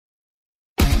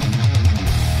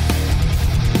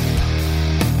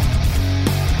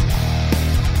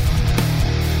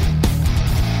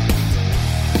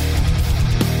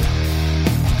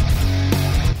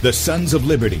The Sons of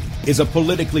Liberty is a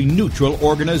politically neutral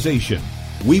organization.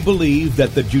 We believe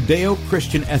that the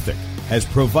Judeo-Christian ethic has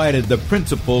provided the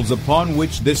principles upon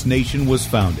which this nation was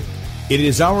founded. It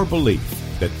is our belief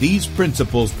that these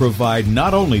principles provide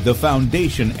not only the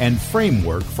foundation and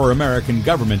framework for American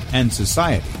government and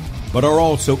society, but are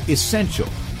also essential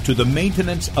to the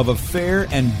maintenance of a fair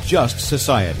and just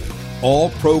society. All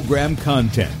program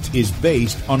content is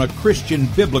based on a Christian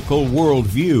biblical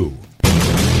worldview.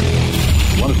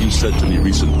 One of you said to me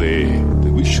recently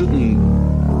that we shouldn't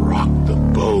rock the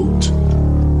boat.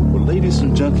 Well, ladies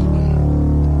and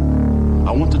gentlemen,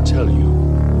 I want to tell you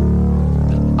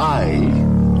that I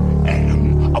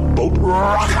am a boat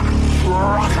rocker.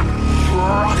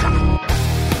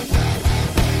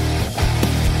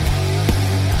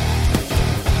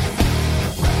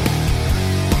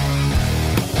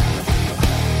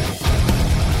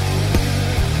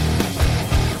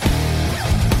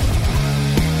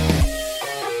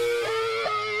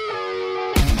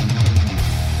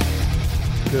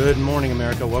 Good morning,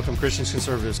 America. Welcome, Christians,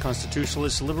 conservatives,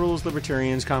 constitutionalists, liberals,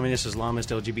 libertarians, communists,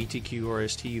 Islamists, LGBTQ,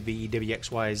 RST,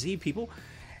 VEWXYZ people,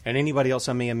 and anybody else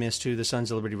I may have missed to the Sons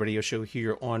of Liberty radio show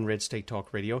here on Red State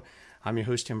Talk Radio. I'm your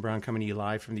host, Tim Brown, coming to you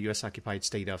live from the U.S.-occupied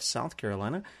state of South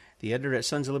Carolina, the editor at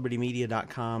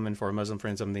sonsoflibertymedia.com, and for our Muslim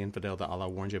friends, I'm the infidel that Allah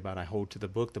warned you about. I hold to the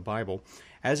book, the Bible,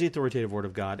 as the authoritative Word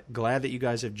of God. Glad that you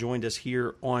guys have joined us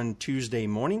here on Tuesday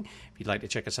morning. If you'd like to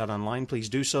check us out online, please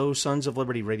do so,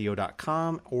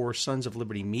 sonsoflibertyradio.com or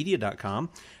sonsoflibertymedia.com. In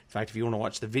fact, if you want to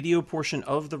watch the video portion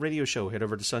of the radio show, head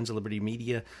over to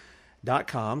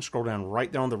sonsoflibertymedia.com. Scroll down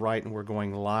right there on the right, and we're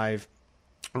going live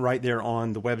right there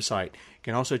on the website. You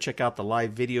can also check out the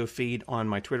live video feed on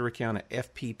my Twitter account at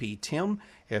FPPTim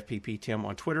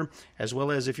on Twitter, as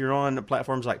well as if you're on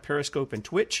platforms like Periscope and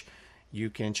Twitch, you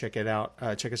can check us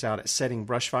out at Setting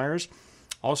Brushfires.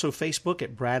 Also Facebook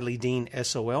at Bradley Dean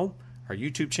SOL. Our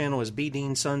YouTube channel is B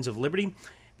Dean Sons of Liberty.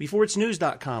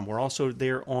 BeforeIt'sNews.com. We're also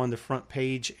there on the front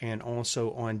page and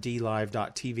also on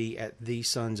DLive.tv at The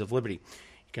Sons of Liberty.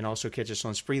 You can also catch us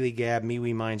on Spreely, Gab,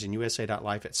 MeWe, Minds, and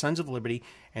USA.life at Sons of Liberty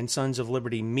and Sons of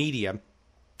Liberty Media.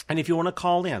 And if you want to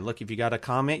call in, look, if you got a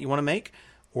comment you want to make,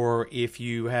 or if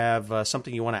you have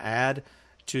something you want to add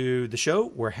to the show,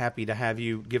 we're happy to have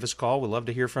you give us a call. We'd love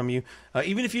to hear from you.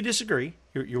 Even if you disagree,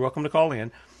 you're welcome to call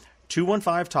in.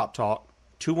 215-TOP-TALK,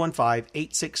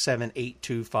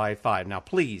 215-867-8255. Now,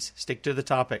 please stick to the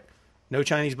topic. No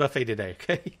Chinese buffet today,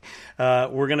 okay?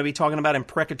 We're going to be talking about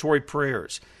imprecatory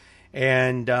prayers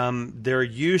and their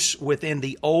use within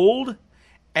the Old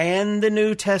and the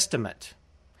New Testament.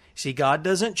 See, God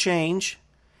doesn't change,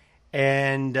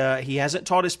 and He hasn't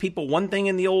taught His people one thing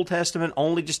in the Old Testament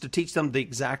only just to teach them the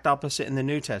exact opposite in the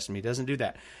New Testament. He doesn't do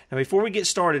that. Now, before we get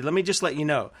started, let me just let you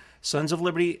know, Sons of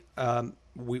Liberty,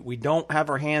 we don't have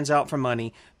our hands out for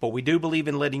money, but we do believe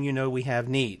in letting you know we have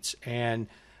needs, and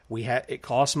it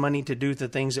costs money to do the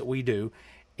things that we do.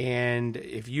 And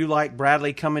if you like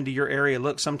Bradley coming to your area,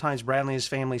 look, sometimes Bradley and his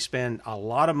family spend a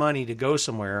lot of money to go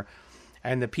somewhere,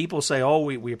 and the people say, oh,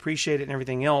 we appreciate it and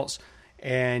everything else,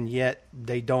 and yet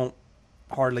they don't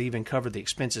hardly even cover the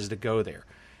expenses to go there.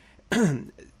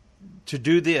 To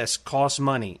do this costs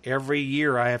money. Every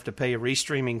year I have to pay a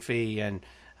restreaming fee, and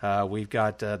we've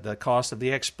got the cost of the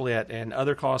XSplit and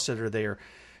other costs that are there.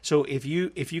 So if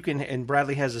you can, and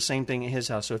Bradley has the same thing at his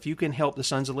house, so if you can help the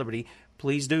Sons of Liberty,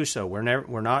 please do so. We're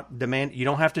not demand. You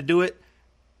don't have to do it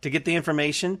to get the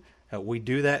information. We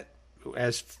do that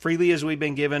as freely as we've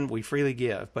been given. We freely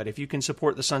give. But if you can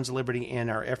support the Sons of Liberty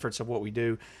in our efforts of what we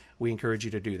do, we encourage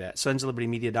you to do that.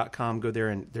 sonsoflibertymedia.com. Go there,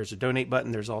 and there's a donate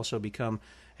button. There's also become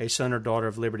a son or daughter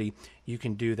of liberty. You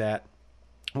can do that,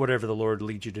 whatever the Lord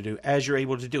leads you to do, as you're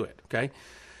able to do it. Okay.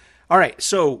 All right,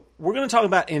 so we're going to talk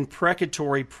about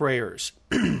imprecatory prayers.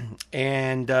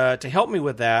 And to help me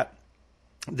with that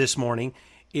this morning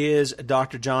is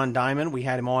Dr. John Diamond. We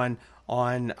had him on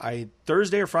a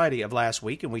Thursday or Friday of last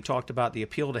week, and we talked about the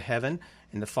appeal to heaven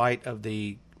and the fight of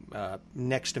the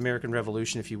next American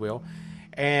Revolution, if you will.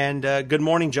 And good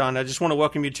morning, John. I just want to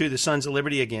welcome you to the Sons of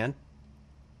Liberty again.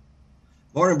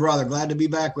 Morning, brother. Glad to be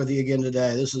back with you again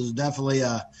today. This is definitely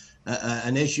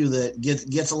an issue that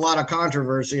gets a lot of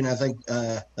controversy, and I think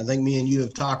me and you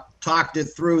have talked it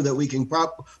through that we can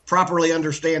properly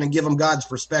understand and give them God's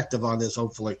perspective on this,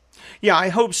 hopefully. Yeah, I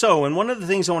hope so. And one of the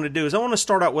things I want to do is I want to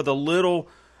start out with a little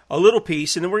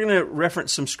piece, and then we're going to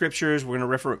reference some scriptures. We're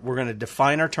going to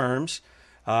define our terms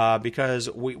because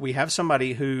we have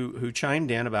somebody who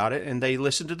chimed in about it, and they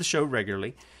listen to the show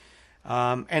regularly.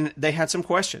 And they had some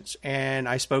questions, and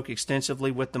I spoke extensively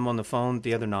with them on the phone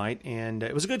the other night, and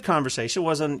it was a good conversation. It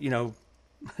wasn't,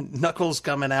 knuckles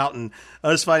coming out and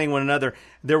us fighting one another.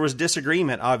 There was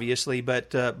disagreement, obviously,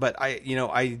 but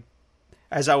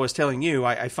as I was telling you,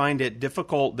 I find it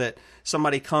difficult that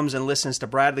somebody comes and listens to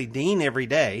Bradley Dean every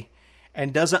day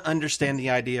and doesn't understand the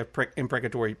idea of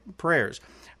imprecatory prayers.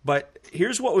 But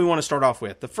here's what we want to start off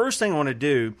with. The first thing I want to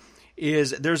do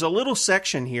is there's a little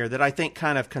section here that I think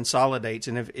kind of consolidates,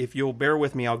 and if you'll bear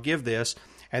with me, I'll give this,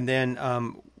 and then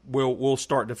we'll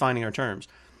start defining our terms.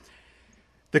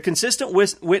 The consistent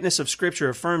witness of Scripture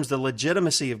affirms the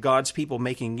legitimacy of God's people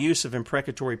making use of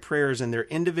imprecatory prayers in their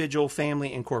individual,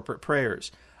 family, and corporate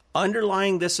prayers.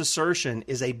 Underlying this assertion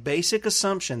is a basic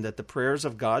assumption that the prayers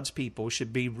of God's people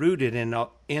should be rooted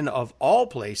in of all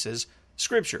places,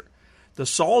 Scripture. The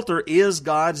Psalter is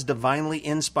God's divinely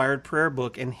inspired prayer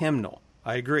book and hymnal.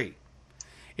 I agree.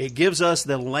 It gives us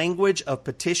the language of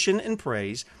petition and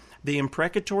praise. The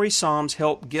imprecatory Psalms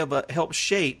help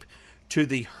shape to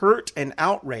the hurt and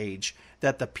outrage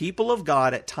that the people of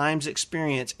God at times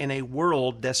experience in a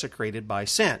world desecrated by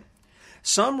sin.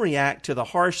 Some react to the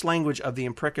harsh language of the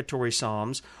imprecatory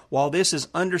Psalms. While this is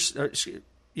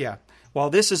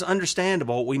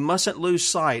understandable, we mustn't lose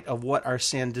sight of what our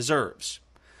sin deserves.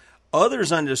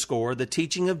 Others underscore the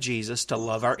teaching of Jesus to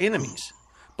love our enemies.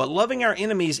 But loving our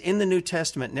enemies in the New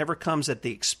Testament never comes at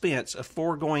the expense of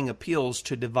foregoing appeals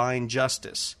to divine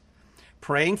justice.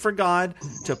 Praying for God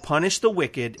to punish the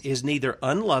wicked is neither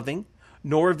unloving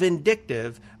nor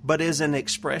vindictive, but is an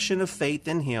expression of faith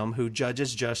in Him who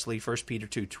judges justly, 1 Peter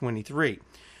 2:23.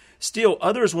 Still,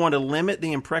 others want to limit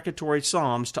the imprecatory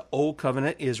Psalms to Old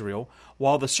Covenant Israel,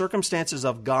 while the circumstances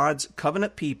of God's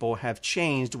covenant people have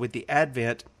changed with the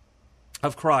advent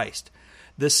of Christ.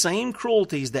 The same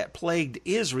cruelties that plagued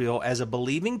Israel as a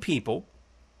believing people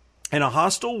in a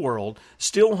hostile world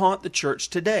still haunt the church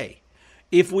today.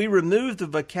 If we remove the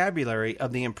vocabulary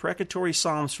of the imprecatory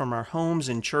Psalms from our homes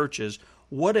and churches,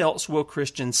 what else will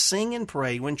Christians sing and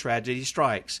pray when tragedy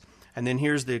strikes? And then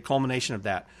here's the culmination of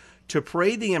that. To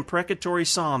pray the imprecatory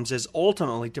Psalms is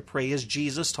ultimately to pray as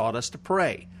Jesus taught us to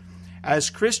pray. As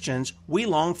Christians, we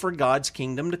long for God's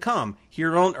kingdom to come,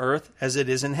 here on earth as it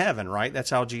is in heaven, right? That's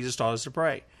how Jesus taught us to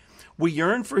pray. We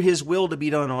yearn for His will to be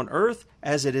done on earth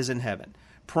as it is in heaven.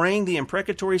 Praying the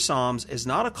imprecatory Psalms is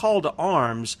not a call to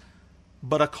arms,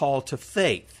 but a call to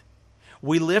faith.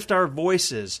 We lift our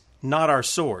voices, not our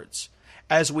swords,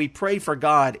 as we pray for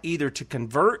God either to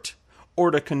convert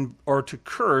or to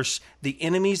curse the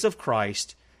enemies of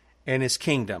Christ and His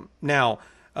kingdom. Now,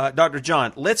 Dr.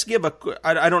 John, let's give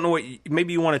I don't know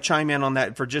maybe you want to chime in on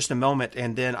that for just a moment,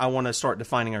 and then I want to start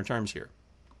defining our terms here.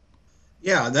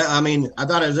 Yeah, I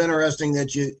thought it was interesting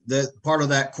that part of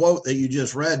that quote that you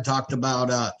just read talked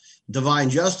about divine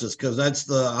justice, because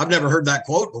I've never heard that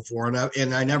quote before,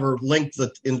 and I never linked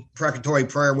the imprecatory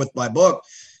prayer with my book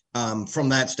from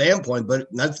that standpoint. But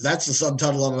that's the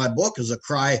subtitle of my book, is a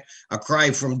cry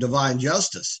from divine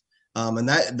justice, and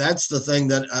that's the thing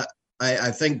that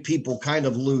I think people kind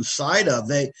of lose sight of.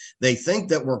 They think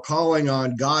that we're calling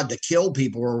on God to kill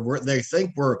people, or they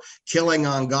think we're killing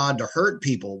on God to hurt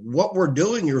people. What we're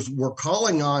doing is we're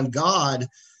calling on God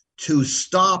to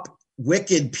stop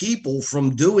wicked people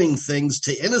from doing things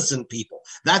to innocent people.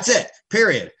 That's it,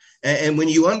 period. And when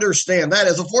you understand that,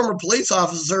 as a former police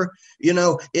officer,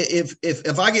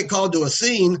 if I get called to a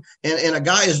scene and a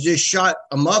guy has just shot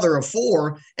a mother of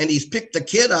 4 and he's picked the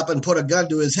kid up and put a gun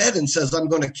to his head and says, I'm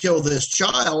going to kill this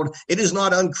child, it is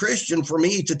not unchristian for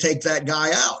me to take that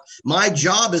guy out. My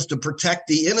job is to protect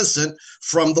the innocent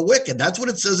from the wicked. That's what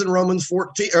it says in Romans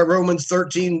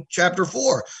 13, chapter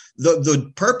 4.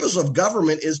 The purpose of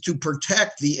government is to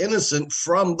protect the innocent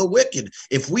from the wicked.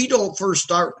 If we don't first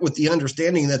start with the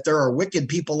understanding that there are wicked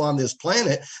people on this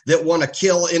planet that want to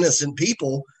kill innocent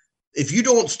people, if you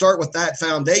don't start with that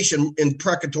foundation,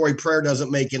 imprecatory prayer doesn't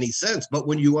make any sense. But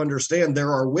when you understand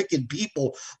there are wicked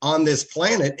people on this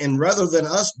planet, and rather than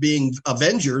us being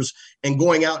avengers and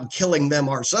going out and killing them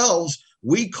ourselves,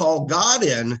 we call God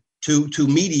in to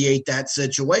mediate that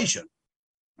situation.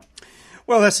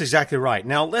 Well, that's exactly right.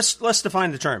 Now, let's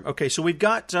define the term. Okay, so we've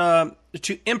got to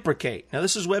imprecate. Now,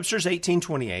 this is Webster's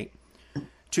 1828.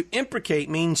 To imprecate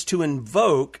means to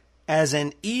invoke as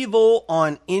an evil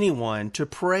on anyone, to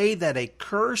pray that a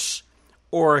curse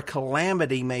or a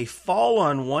calamity may fall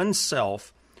on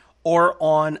oneself or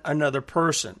on another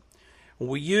person.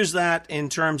 We use that in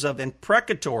terms of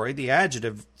imprecatory, the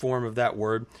adjective form of that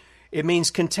word. It means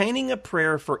containing a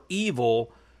prayer for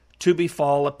evil to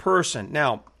befall a person.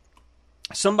 Now,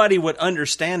 somebody would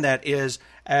understand that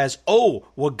as,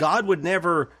 God would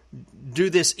never do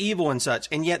this evil and such.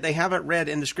 And yet they haven't read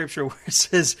in the scripture where it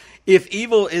says, if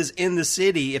evil is in the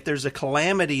city, if there's a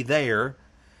calamity there,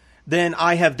 then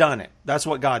I have done it. That's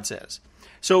what God says.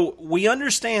 So we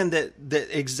understand that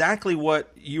exactly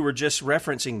what you were just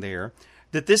referencing there,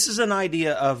 that this is an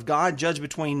idea of God judge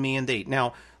between me and thee.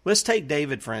 Now, let's take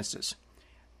David, for instance.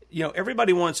 You know,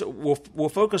 everybody we'll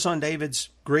focus on David's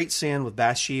great sin with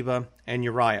Bathsheba and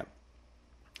Uriah.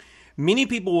 Many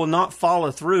people will not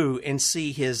follow through and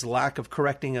see his lack of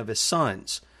correcting of his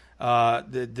sons,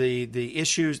 the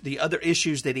issues, the other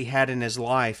issues that he had in his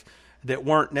life that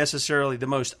weren't necessarily the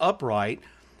most upright,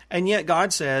 and yet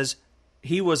God says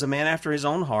he was a man after his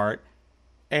own heart.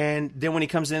 And then when he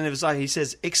comes into his life, he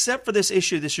says, except for this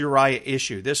issue, this Uriah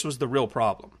issue, this was the real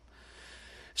problem.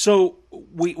 So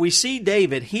we see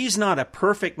David, he's not a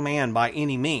perfect man by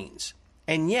any means.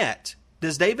 And yet,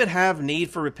 does David have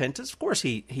need for repentance? Of course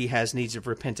he has needs of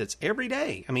repentance every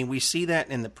day. I mean, we see that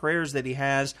in the prayers that he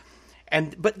has.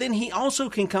 But then he also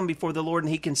can come before the Lord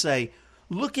and he can say,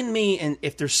 look in me, and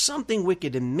if there's something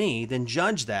wicked in me, then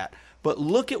judge that. But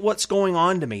look at what's going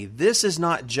on to me. This is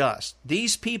not just.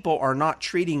 These people are not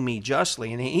treating me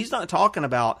justly. And he's not talking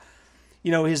about,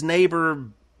 his neighbor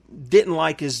didn't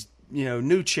like his,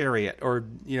 new chariot, or,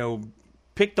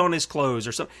 picked on his clothes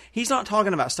or something. He's not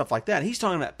talking about stuff like that. He's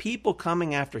talking about people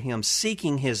coming after him,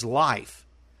 seeking his life.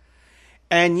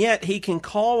 And yet he can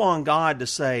call on God to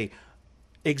say,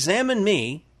 examine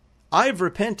me. I've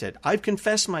repented. I've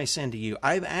confessed my sin to you.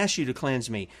 I've asked you to cleanse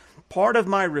me. Part of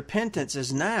my repentance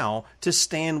is now to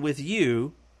stand with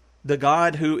you, the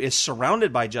God who is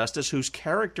surrounded by justice, whose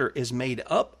character is made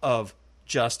up of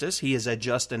justice. He is a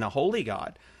just and a holy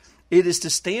God. It is to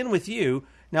stand with you.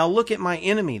 Now look at my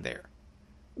enemy there.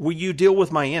 Will you deal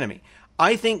with my enemy?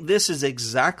 I think this is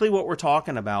exactly what we're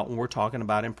talking about when we're talking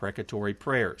about imprecatory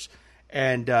prayers.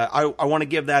 And I want to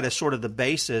give that as sort of the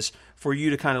basis for you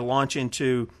to kind of launch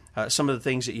into some of the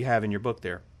things that you have in your book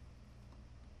there.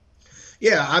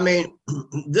 Yeah,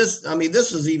 this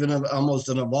is even almost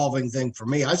an evolving thing for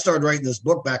me. I started writing this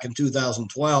book back in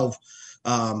 2012,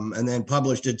 and then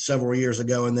published it several years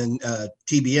ago, and then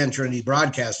TBN, Trinity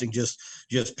Broadcasting, just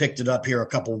picked it up here a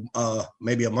couple,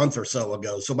 maybe a month or so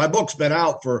ago. So my book's been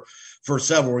out for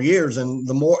several years, and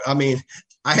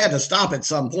I had to stop at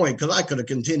some point because I could have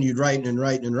continued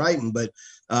writing. But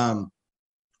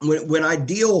when I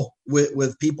deal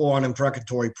with people on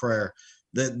imprecatory prayer,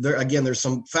 there's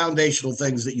some foundational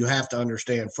things that you have to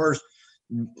understand. First,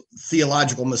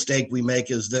 theological mistake we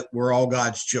make is that we're all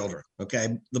God's children. Okay.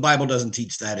 The Bible doesn't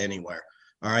teach that anywhere.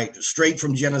 All right. Straight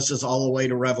from Genesis all the way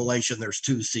to Revelation, there's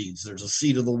two seeds. There's a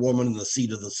seed of the woman and the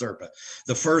seed of the serpent.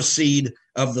 The first seed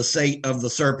of the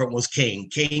serpent was Cain.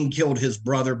 Cain killed his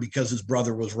brother because his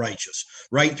brother was righteous.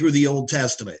 Right through the Old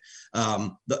Testament,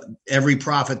 every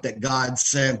prophet that God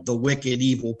sent, the wicked,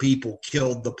 evil people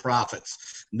killed the prophets.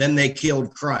 Then they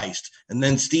killed Christ. And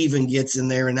then Stephen gets in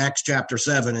there in Acts chapter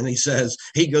 7, and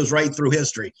he goes right through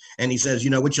history. And he says,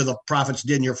 which of the prophets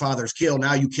didn't your fathers kill?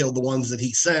 Now you killed the ones that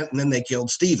he sent. And then they killed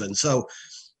Stephen. So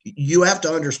you have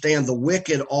to understand the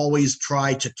wicked always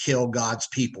try to kill God's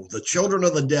people. The children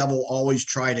of the devil always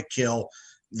try to kill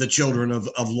the children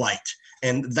of light.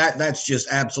 And that's just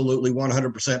absolutely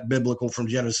 100% biblical from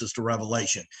Genesis to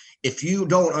Revelation. If you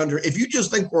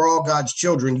just think we're all God's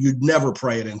children, you'd never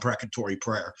pray an imprecatory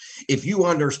prayer. If you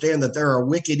understand that there are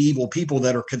wicked, evil people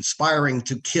that are conspiring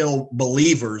to kill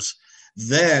believers,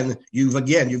 then you've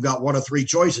got one of three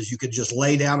choices. You could just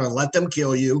lay down and let them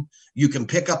kill you. You can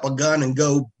pick up a gun and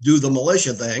go do the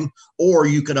militia thing, or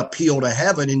you could appeal to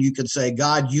heaven and you could say,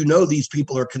 God, these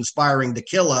people are conspiring to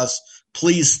kill us.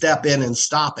 Please step in and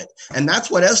stop it. And that's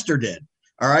what Esther did.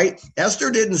 All right. Esther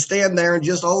didn't stand there and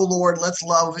just, oh, Lord, let's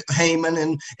love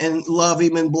Haman and love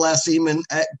him and bless him and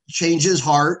change his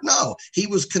heart. No, he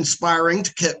was conspiring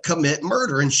to commit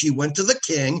murder. And she went to the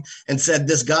king and said,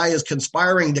 this guy is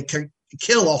conspiring to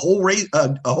kill a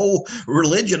whole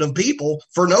religion of people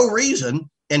for no reason.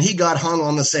 And he got hung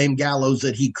on the same gallows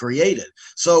that he created.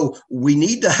 So we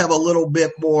need to have a little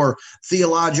bit more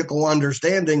theological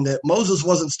understanding that Moses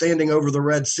wasn't standing over the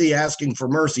Red Sea asking for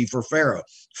mercy for Pharaoh.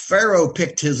 Pharaoh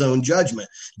picked his own judgment.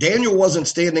 Daniel wasn't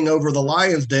standing over the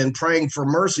lion's den praying for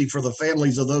mercy for the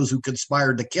families of those who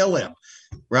conspired to kill him.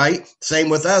 Right? Same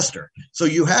with Esther. So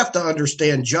you have to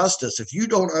understand justice. If you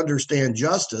don't understand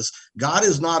justice, God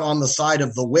is not on the side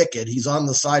of the wicked. He's on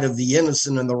the side of the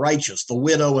innocent and the righteous, the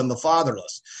widow and the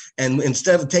fatherless. And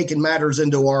instead of taking matters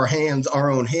into our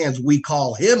own hands, we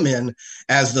call him in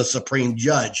as the supreme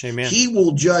judge. Amen. He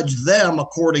will judge them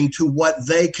according to what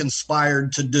they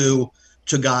conspired to do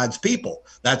to God's people.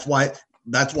 That's why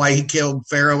he killed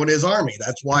Pharaoh and his army.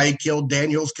 That's why he killed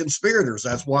Daniel's conspirators.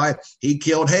 That's why he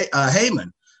killed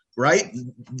Haman. right?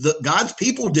 God's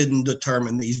people didn't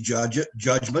determine these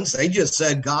judgments. They just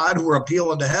said, God, we're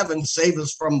appealing to heaven, save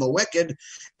us from the wicked.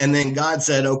 And then God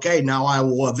said, okay, now I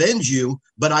will avenge you,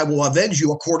 but I will avenge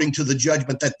you according to the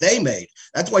judgment that they made.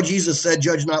 That's why Jesus said,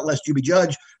 judge not lest you be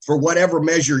judged, for whatever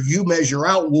measure you measure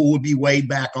out will be weighed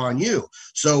back on you.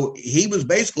 So he was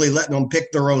basically letting them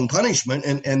pick their own punishment.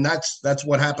 And that's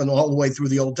what happened all the way through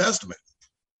the Old Testament.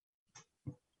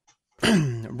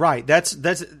 Right. That's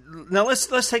now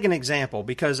let's take an example,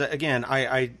 because again,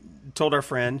 I told our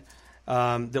friend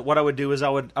that what I would do is I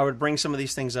would bring some of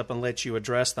these things up and let you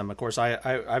address them. Of course,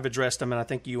 I've addressed them, and I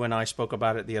think you and I spoke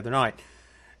about it the other night.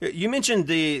 You mentioned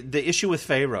the issue with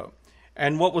Pharaoh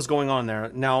and what was going on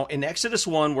there. Now, in Exodus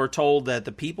 1, we're told that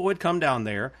the people had come down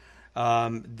there,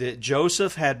 that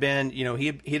Joseph had been,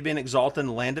 he had been exalted in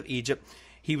the land of Egypt.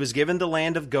 He was given the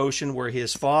land of Goshen, where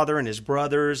his father and his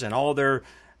brothers and all their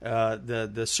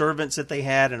the servants that they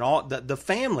had and all the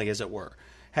family, as it were,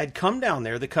 had come down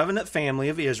there. The covenant family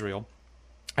of Israel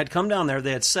had come down there.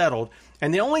 They had settled.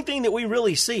 And the only thing that we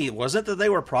really see wasn't that they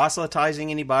were proselytizing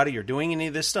anybody or doing any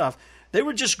of this stuff. They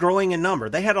were just growing in number.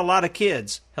 They had a lot of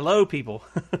kids. Hello, people.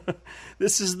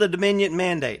 This is the Dominion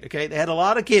Mandate, okay? They had a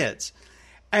lot of kids.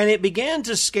 And it began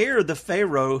to scare the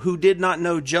Pharaoh who did not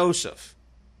know Joseph,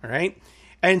 all right?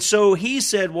 And so he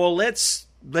said, well, let's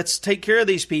take care of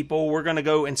these people. We're going to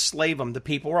go enslave them. The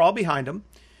people were all behind them.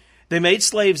 They made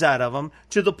slaves out of them,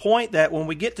 to the point that when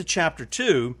we get to chapter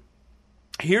 2,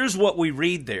 here's what we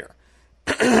read there.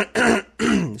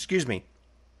 Excuse me.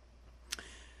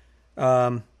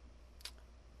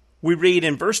 We read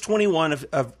in verse 21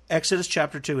 of Exodus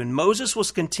chapter 2, and Moses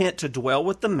was content to dwell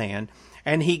with the man,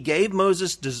 and he gave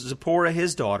Moses to Zipporah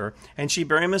his daughter, and she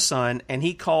bare him a son, and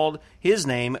he called his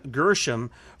name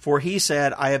Gershom, for he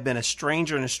said, I have been a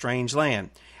stranger in a strange land.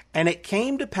 And it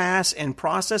came to pass in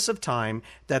process of time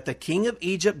that the king of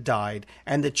Egypt died,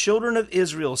 and the children of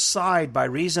Israel sighed by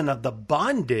reason of the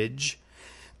bondage,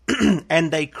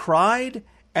 and they cried,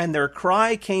 and their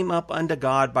cry came up unto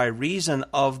God by reason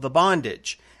of the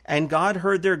bondage. And God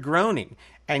heard their groaning,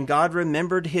 and God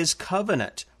remembered his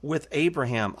covenant with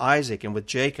Abraham, Isaac, and with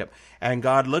Jacob. And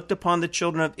God looked upon the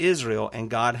children of Israel, and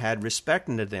God had respect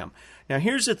unto them. Now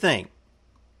here's the thing.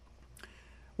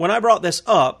 When I brought this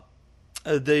up,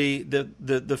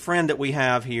 the friend that we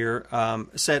have here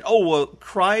said, oh, well,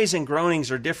 cries and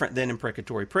groanings are different than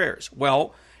imprecatory prayers.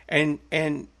 Well, and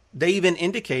they even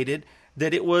indicated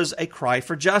that it was a cry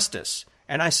for justice.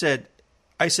 And I said,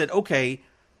 okay,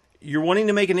 you're wanting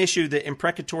to make an issue that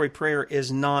imprecatory prayer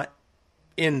is not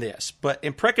in this, but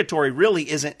imprecatory really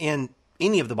isn't in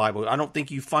any of the Bible. I don't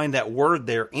think you find that word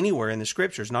there anywhere in the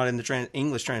scriptures, not in the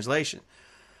English translation.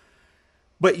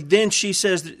 But then she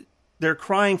says they're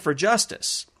crying for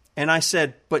justice. And I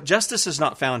said, but justice is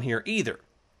not found here either.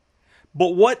 But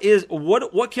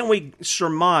what can we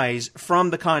surmise from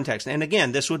the context? And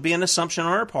again, this would be an assumption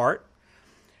on our part.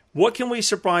 What can we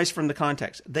surmise from the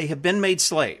context? They have been made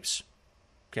slaves.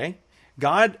 Okay?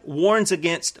 God warns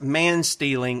against man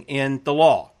stealing in the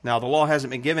law. Now, the law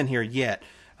hasn't been given here yet,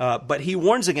 but he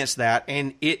warns against that,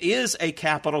 and it is a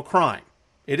capital crime.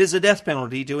 It is a death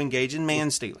penalty to engage in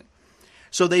man stealing.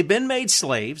 So they've been made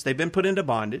slaves. They've been put into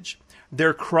bondage.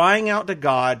 They're crying out to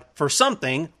God for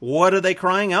something. What are they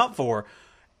crying out for?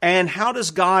 And how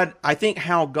does God, I think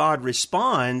how God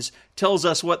responds tells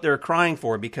us what they're crying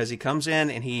for, because he comes in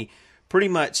and he pretty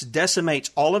much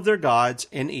decimates all of their gods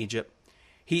in Egypt.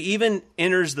 He even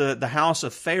enters the house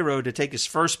of Pharaoh to take his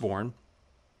firstborn.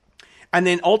 And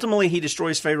then ultimately he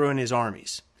destroys Pharaoh and his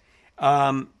armies.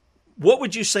 What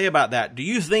would you say about that? Do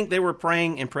you think they were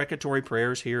praying imprecatory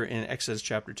prayers here in Exodus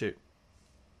chapter 2?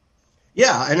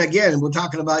 Yeah, and again, we're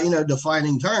talking about,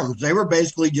 defining terms. They were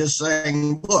basically just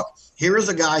saying, look, here is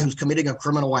a guy who's committing a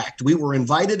criminal act. We were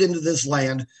invited into this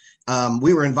land.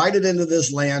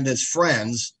 As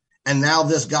friends. And now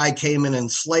this guy came in and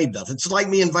enslaved us. It's like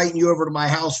me inviting you over to my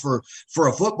house for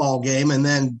a football game and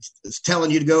then it's telling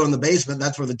you to go in the basement.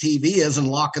 That's where the TV is, and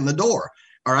locking the door.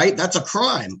 All right. That's a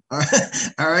crime. All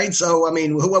right. So, I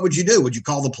mean, what would you do? Would you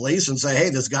call the police and say, hey,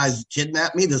 this guy's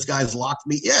kidnapped me? This guy's locked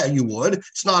me? Yeah, you would.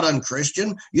 It's not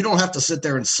unchristian. You don't have to sit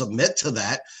there and submit to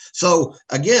that. So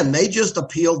again, they just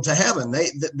appealed to heaven.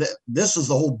 This is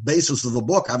the whole basis of the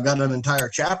book. I've got an entire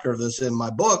chapter of this in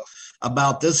my book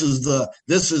about this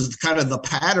is kind of the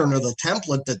pattern or the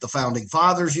template that the founding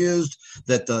fathers used,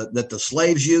 that the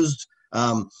slaves used.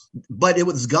 But it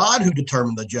was God who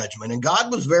determined the judgment, and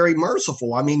God was very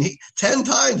merciful. I mean, 10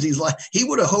 times he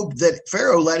would have hoped that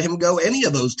Pharaoh let him go any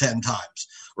of those 10 times,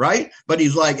 right? But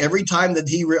he's like, every time that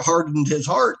he hardened his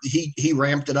heart, he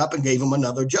ramped it up and gave him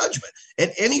another judgment.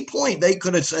 At any point, they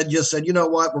could have just said, you know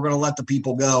what, we're going to let the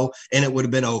people go, and it would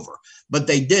have been over. But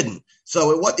they didn't.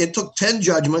 So it took 10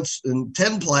 judgments and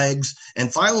 10 plagues,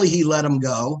 and finally he let them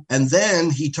go. And then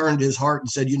he turned his heart and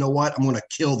said, you know what, I'm going to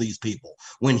kill these people.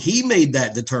 When he made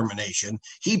that determination,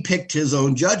 he picked his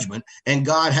own judgment, and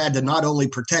God had to not only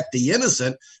protect the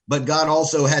innocent, but God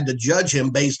also had to judge him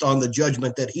based on the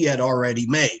judgment that he had already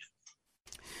made.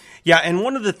 Yeah, and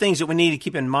one of the things that we need to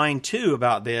keep in mind, too,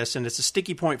 about this, and it's a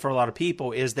sticky point for a lot of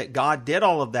people, is that God did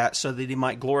all of that so that he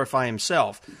might glorify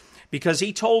himself. Because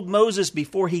he told Moses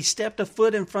before he stepped a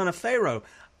foot in front of Pharaoh,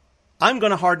 I'm going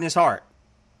to harden his heart.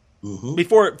 Mm-hmm.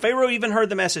 Before Pharaoh even heard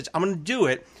the message, I'm going to do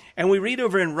it. And we read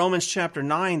over in Romans chapter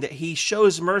 9 that he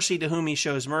shows mercy to whom he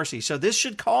shows mercy. So this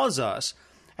should cause us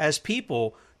as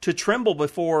people to tremble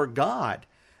before God,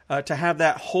 to have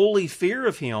that holy fear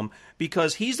of him,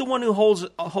 because he's the one who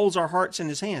holds our hearts in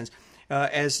his hands.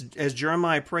 As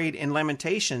Jeremiah prayed in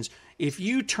Lamentations, if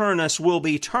you turn us, we'll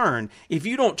be turned. If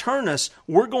you don't turn us,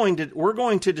 we're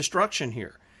going to destruction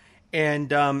here.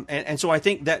 And so I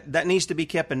think that needs to be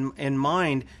kept in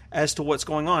mind as to what's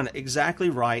going on. Exactly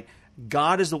right.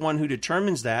 God is the one who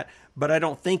determines that, but I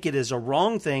don't think it is a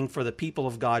wrong thing for the people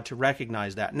of God to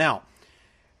recognize that. Now,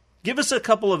 give us a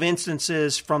couple of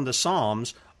instances from the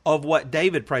Psalms of what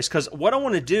David prays, because what I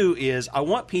want to do is I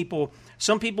want people,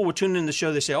 some people will tune in the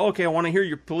show, they say, oh, okay, I want to hear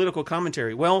your political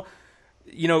commentary. Well,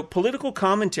 political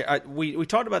commentary, we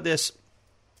talked about this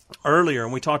earlier,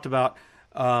 and we talked about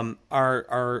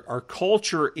our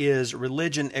culture is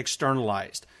religion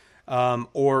externalized.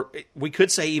 Or we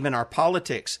could say even our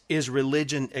politics is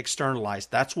religion externalized.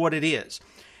 That's what it is.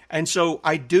 And so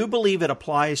I do believe it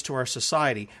applies to our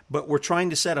society, but we're trying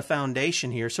to set a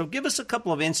foundation here. So give us a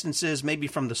couple of instances, maybe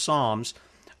from the Psalms,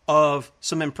 of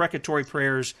some imprecatory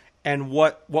prayers and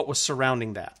what was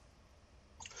surrounding that.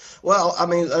 Well, I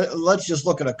mean, let's just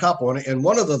look at a couple. And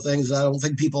one of the things I don't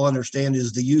think people understand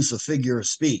is the use of figure of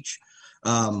speech.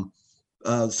 Psalms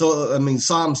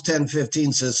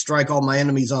 10:15 says, strike all my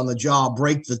enemies on the jaw,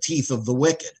 break the teeth of the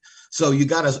wicked. So you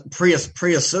got to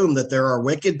pre-assume that there are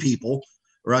wicked people,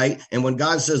 right? And when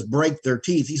God says break their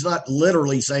teeth, he's not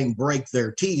literally saying break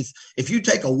their teeth. If you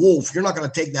take a wolf, you're not going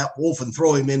to take that wolf and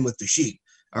throw him in with the sheep.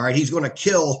 All right. He's going to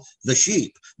kill the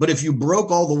sheep. But if you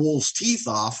broke all the wolf's teeth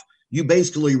off, you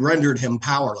basically rendered him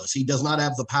powerless. He does not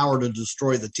have the power to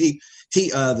destroy the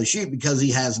sheep because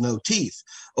he has no teeth.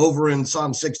 Over in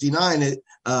Psalm 69,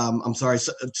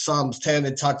 Psalms 10,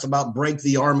 it talks about break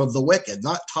the arm of the wicked,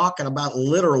 not talking about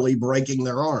literally breaking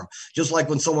their arm. Just like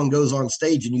when someone goes on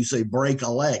stage and you say break a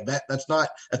leg,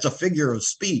 that's a figure of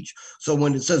speech. So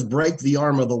when it says break the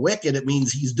arm of the wicked, it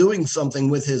means he's doing something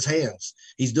with his hands.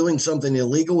 He's doing something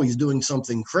illegal. He's doing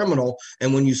something criminal.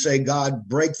 And when you say, God,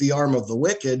 break the arm of the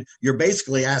wicked, you're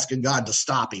basically asking God to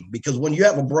stop him, because when you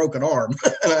have a broken arm,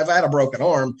 and I've had a broken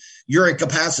arm, you're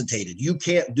incapacitated. You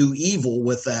can't do evil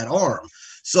with that arm.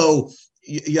 So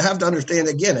you have to understand,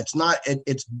 again,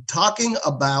 it's talking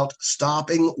about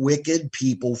stopping wicked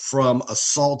people from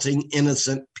assaulting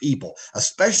innocent people,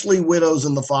 especially widows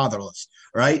and the fatherless,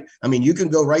 right? I mean, you can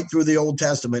go right through the Old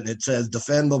Testament. It says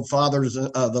defend the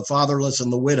fatherless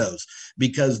and the widows,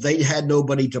 because they had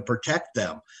nobody to protect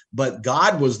them. But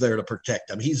God was there to protect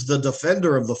them. He's the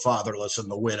defender of the fatherless and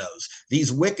the widows.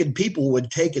 These wicked people would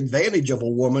take advantage of a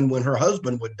woman when her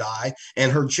husband would die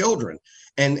and her children.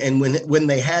 And when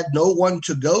they had no one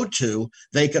to go to,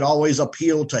 they could always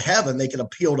appeal to heaven. They could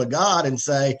appeal to God and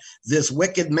say, this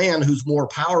wicked man who's more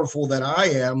powerful than I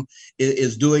am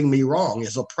is doing me wrong,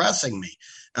 is oppressing me.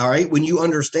 All right. When you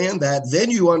understand that,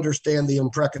 then you understand the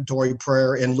imprecatory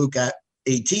prayer in Luke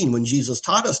 18, when Jesus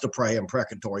taught us to pray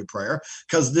imprecatory prayer,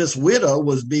 because this widow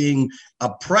was being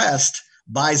oppressed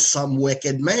by some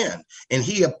wicked man. And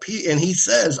he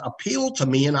says, appeal to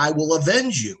me and I will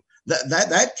avenge you.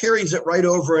 That carries it right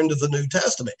over into the New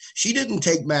Testament. She didn't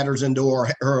take matters into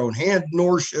her own hand,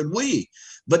 nor should we.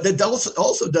 But that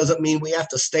also doesn't mean we have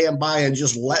to stand by and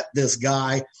just let this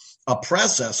guy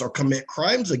oppress us or commit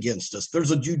crimes against us.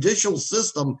 There's a judicial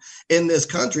system in this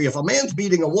country. If a man's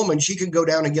beating a woman, she can go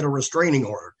down and get a restraining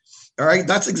order. All right.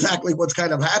 That's exactly what's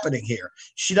kind of happening here.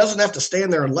 She doesn't have to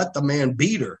stand there and let the man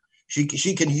beat her. She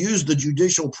can use the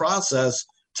judicial process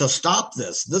to stop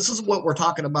this. This is what we're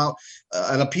talking about,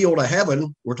 an appeal to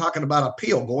heaven. We're talking about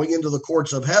appeal, going into the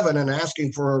courts of heaven and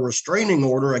asking for a restraining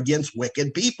order against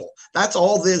wicked people. That's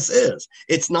all this is.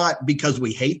 It's not because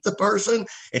we hate the person.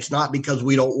 It's not because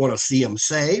we don't want to see them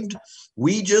saved.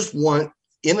 We just want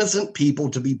innocent people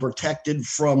to be protected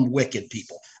from wicked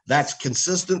people. That's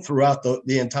consistent throughout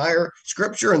the entire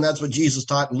scripture, and that's what Jesus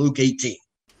taught in Luke 18.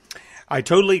 I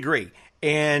totally agree.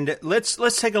 And let's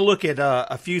take a look at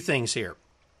a few things here.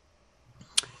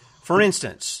 For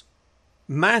instance,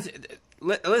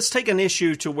 let's take an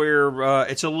issue to where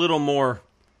it's a little more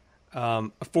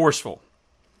forceful.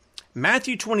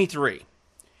 Matthew 23.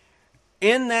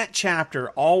 In that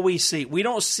chapter, all we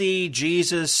don't see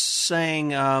Jesus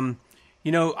saying,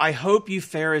 I hope you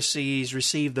Pharisees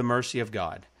receive the mercy of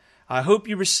God. I hope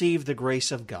you receive the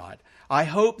grace of God. I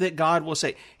hope that God will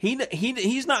say,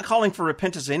 he's not calling for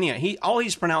repentance in any. All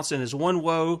he's pronouncing is one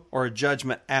woe or a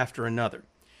judgment after another.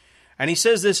 And he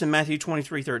says this in Matthew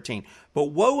 23:13.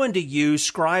 But woe unto you,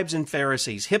 scribes and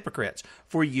Pharisees, hypocrites,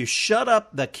 for you shut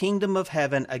up the kingdom of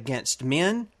heaven against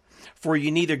men, for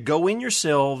you neither go in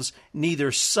yourselves,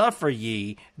 neither suffer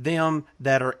ye them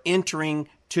that are entering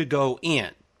to go in.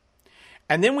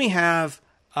 And then we have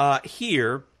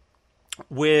here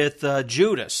with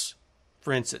Judas,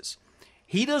 for instance.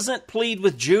 He doesn't plead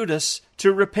with Judas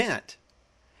to repent.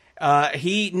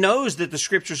 He knows that the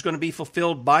scripture is going to be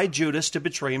fulfilled by Judas to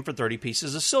betray him for 30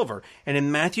 pieces of silver. And in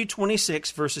Matthew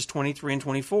 26, verses 23 and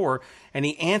 24, and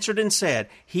he answered and said,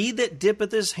 He that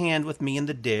dippeth his hand with me in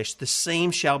the dish, the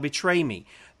same shall betray me.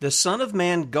 The Son of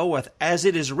Man goeth as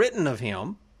it is written of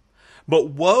him.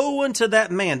 But woe unto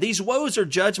that man. These woes are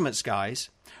judgments, guys.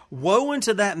 Woe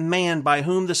unto that man by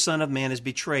whom the Son of Man is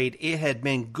betrayed. It had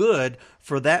been good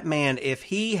for that man if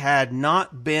he had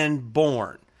not been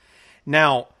born.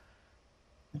 Now,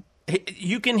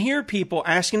 you can hear people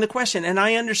asking the question, and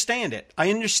I understand it. I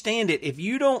understand it. If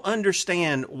you don't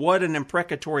understand what an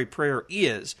imprecatory prayer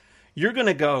is, you're going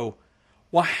to go,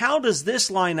 well, how does this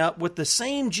line up with the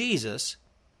same Jesus?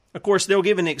 Of course, they'll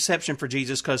give an exception for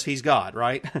Jesus because he's God,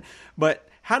 right? But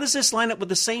how does this line up with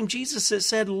the same Jesus that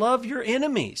said, love your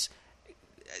enemies?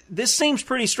 This seems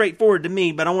pretty straightforward to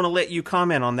me, but I want to let you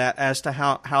comment on that as to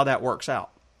how that works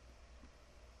out.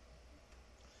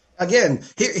 Again,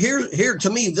 here to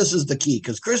me, this is the key,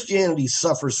 because Christianity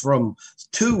suffers from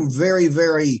two very,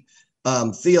 very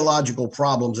theological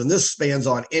problems, and this spans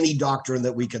on any doctrine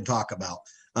that we can talk about.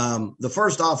 The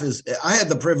first off is I had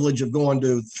the privilege of going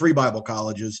to 3 Bible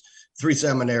colleges, 3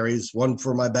 seminaries, one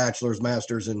for my bachelor's,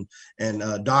 master's,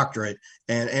 and doctorate,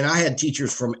 and I had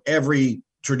teachers from every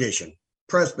tradition: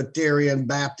 Presbyterian,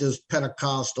 Baptist,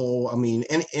 Pentecostal. I mean,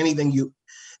 anything you.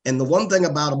 And the one thing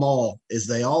about them all is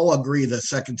they all agree that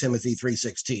 2 Timothy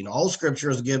 3:16, all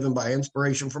scripture is given by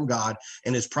inspiration from God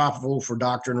and is profitable for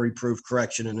doctrine, reproof,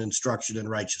 correction, and instruction in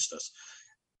righteousness.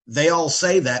 They all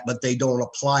say that, but they don't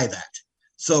apply that.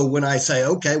 So when I say,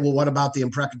 okay, well, what about the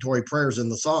imprecatory prayers in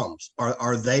the Psalms?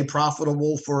 Are they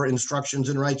profitable for instructions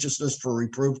in righteousness, for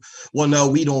reproof? Well, no,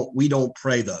 we don't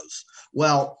pray those.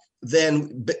 Well,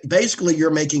 then basically you're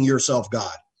making yourself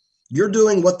God. You're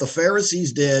doing what the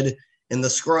Pharisees did and the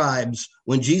scribes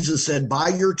when Jesus said, by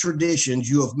your traditions,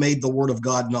 you have made the word of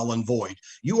God null and void.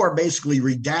 You are basically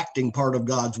redacting part of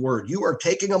God's word. You are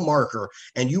taking a marker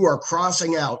and you are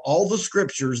crossing out all the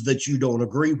scriptures that you don't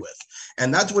agree with.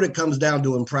 And that's what it comes down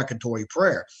to imprecatory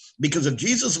prayer. Because if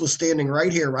Jesus was standing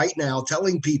right here, right now,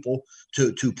 telling people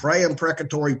to pray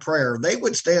imprecatory prayer, they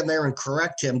would stand there and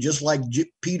correct him just like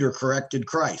Peter corrected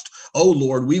Christ. Oh,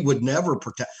 Lord, we would never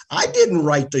protect. I didn't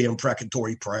write the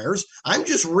imprecatory prayers. I'm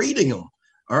just reading them.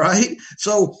 All right.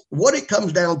 So what it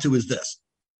comes down to is this.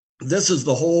 This is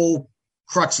the whole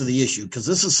crux of the issue, because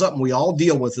this is something we all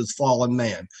deal with as fallen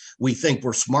man. We think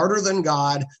we're smarter than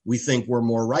God. We think we're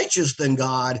more righteous than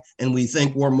God. And we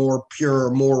think we're more pure,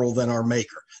 moral than our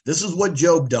maker. This is what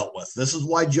Job dealt with. This is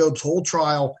why Job's whole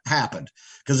trial happened,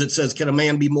 because it says, can a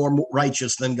man be more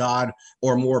righteous than God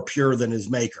or more pure than his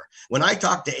maker? When I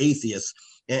talk to atheists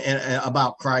and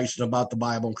about Christ and about the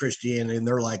Bible and Christianity, and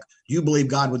they're like, you believe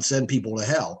God would send people to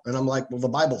hell? And I'm like, well, the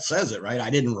Bible says it, right? I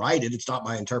didn't write it. It's not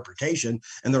my interpretation.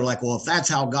 And they're like, well, if that's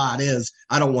how God is,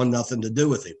 I don't want nothing to do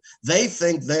with him. They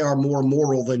think they are more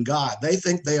moral than God. They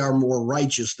think they are more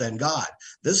righteous than God.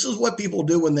 This is what people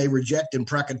do when they reject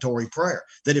imprecatory prayer.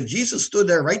 That if Jesus stood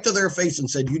there right to their face and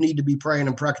said, you need to be praying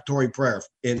imprecatory prayer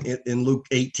in Luke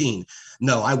 18.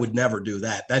 No, I would never do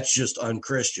that. That's just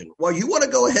unchristian. Well, you want to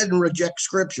go ahead and reject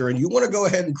scripture and you want to go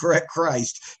ahead and correct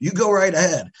Christ, you go right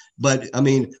ahead. But I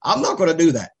mean, I'm not going to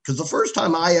do that, because the first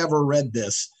time I ever read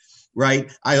this,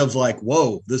 right, I was like,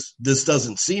 whoa, this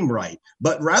doesn't seem right.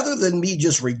 But rather than me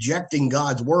just rejecting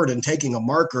God's word and taking a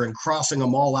marker and crossing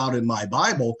them all out in my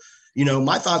Bible, you know,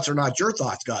 my thoughts are not your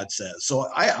thoughts, God says. So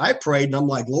I prayed and I'm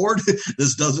like, Lord,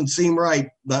 this doesn't seem right.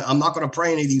 But I'm not going to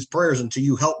pray any of these prayers until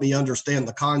you help me understand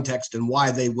the context and why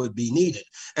they would be needed.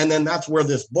 And then that's where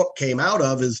this book came out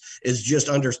of, is just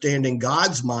understanding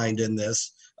God's mind in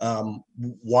this,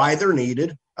 why they're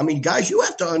needed. I mean, guys, you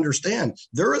have to understand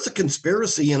there is a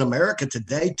conspiracy in America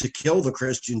today to kill the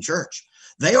Christian church.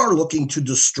 They are looking to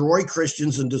destroy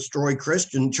Christians and destroy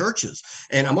Christian churches.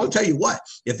 And I'm going to tell you what,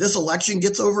 if this election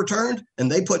gets overturned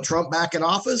and they put Trump back in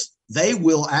office, they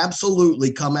will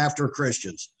absolutely come after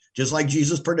Christians. Just like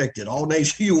Jesus predicted, all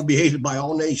nations, you will be hated by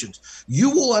all nations. You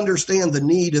will understand the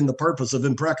need and the purpose of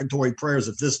imprecatory prayers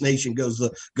if this nation goes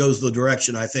the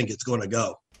direction I think it's going to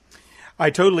go. I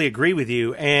totally agree with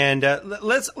you. And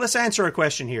let's answer a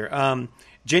question here.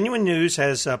 Genuine News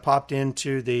has popped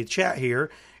into the chat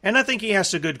here, and I think he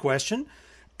asked a good question.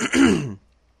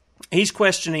 He's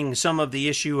questioning some of the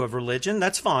issue of religion.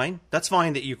 That's fine. That's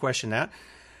fine that you question that.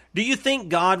 Do you think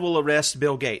God will arrest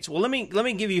Bill Gates? Well, let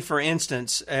me give you, for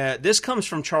instance, this comes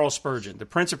from Charles Spurgeon, the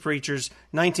Prince of Preachers,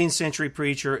 19th century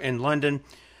preacher in London.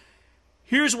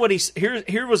 Here's what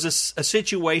here was a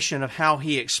situation of how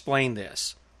he explained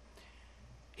this.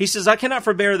 He says, I cannot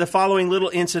forbear the following little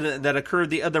incident that occurred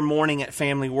the other morning at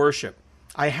family worship.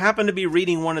 I happened to be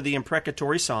reading one of the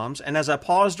imprecatory psalms, and as I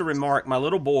paused to remark, my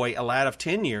little boy, a lad of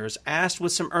 10 years, asked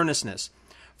with some earnestness,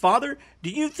 Father,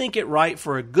 do you think it right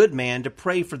for a good man to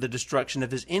pray for the destruction of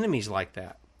his enemies like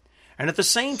that? And at the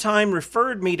same time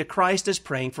referred me to Christ as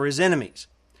praying for his enemies.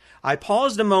 I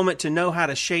paused a moment to know how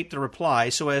to shape the reply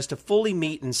so as to fully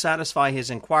meet and satisfy his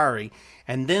inquiry,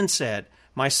 and then said,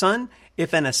 My son,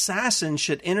 if an assassin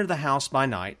should enter the house by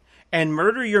night and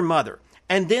murder your mother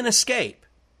and then escape,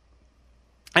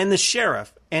 and the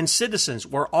sheriff and citizens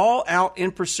were all out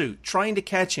in pursuit, trying to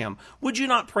catch him, would you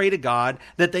not pray to God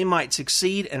that they might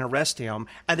succeed and arrest him,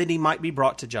 and that he might be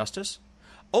brought to justice?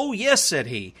 Oh, yes, said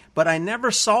he, but I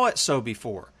never saw it so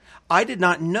before. I did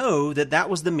not know that that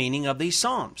was the meaning of these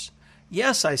psalms.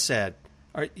 Yes, said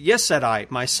I,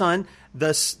 my son,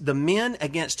 the men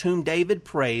against whom David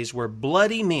prays were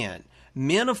bloody men,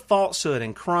 men of falsehood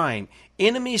and crime,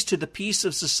 enemies to the peace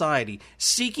of society,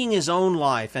 seeking his own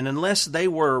life, and unless they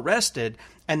were arrested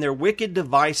and their wicked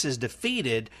devices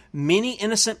defeated, many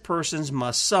innocent persons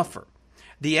must suffer.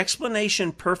 The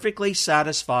explanation perfectly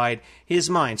satisfied his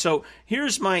mind. So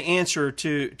here's my answer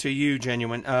to you,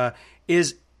 Genuine,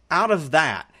 is out of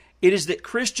that, it is that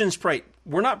Christians pray.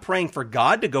 We're not praying for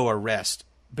God to go arrest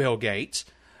Bill Gates,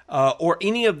 or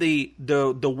any of the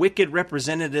wicked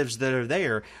representatives that are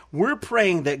there. We're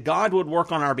praying that God would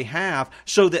work on our behalf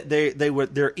so that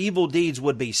their evil deeds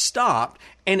would be stopped.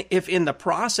 And if in the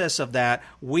process of that,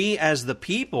 we as the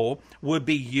people would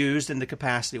be used in the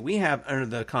capacity we have under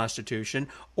the Constitution,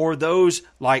 or those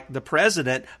like the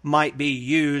president might be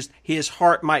used, his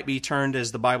heart might be turned,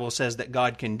 as the Bible says that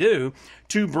God can do,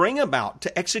 to bring about,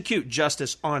 to execute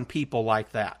justice on people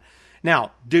like that.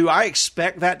 Now, do I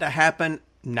expect that to happen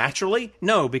naturally?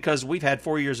 No, because we've had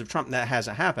 4 years of Trump and that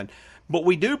hasn't happened. But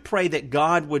we do pray that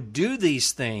God would do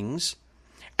these things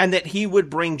and that he would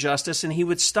bring justice and he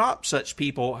would stop such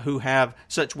people who have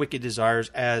such wicked desires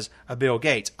as a Bill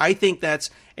Gates. I think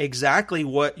that's exactly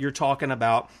what you're talking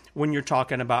about when you're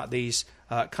talking about these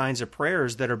kinds of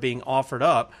prayers that are being offered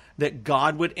up, that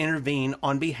God would intervene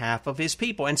on behalf of his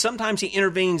people. And sometimes he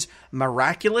intervenes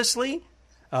miraculously,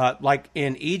 like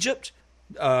in Egypt.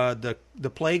 The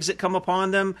plagues that come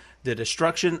upon them, the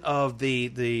destruction of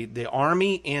the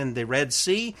army in the Red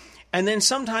Sea, and then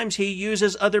sometimes he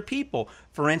uses other people.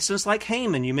 For instance, like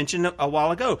Haman, you mentioned a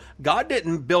while ago. God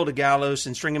didn't build a gallows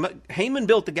and string him up. Haman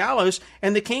built the gallows,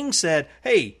 and the king said,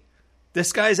 hey,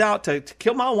 this guy's out to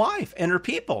kill my wife and her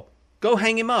people. Go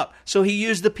hang him up. So he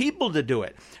used the people to do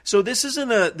it. So this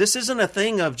isn't a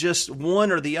thing of just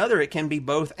one or the other. It can be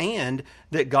both, and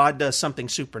that God does something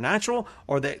supernatural,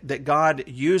 or that God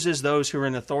uses those who are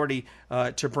in authority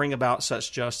to bring about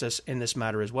such justice in this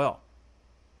matter as well.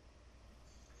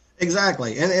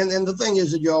 Exactly. And the thing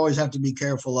is that you always have to be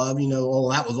careful of,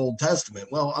 that was Old Testament.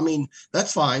 Well, I mean,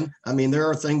 that's fine. I mean, there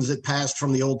are things that passed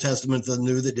from the Old Testament to the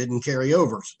New that didn't carry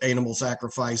over. Animal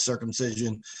sacrifice,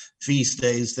 circumcision, feast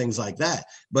days, things like that.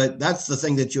 But that's the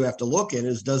thing that you have to look at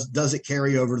is, does it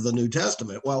carry over to the New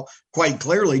Testament? Well, quite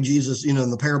clearly, Jesus,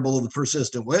 in the parable of the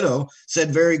persistent widow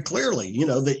said very clearly,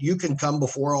 that you can come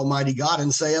before Almighty God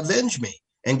and say, avenge me.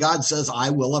 And God says, I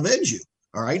will avenge you.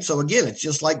 All right. So again, it's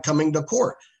just like coming to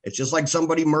court. It's just like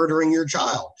somebody murdering your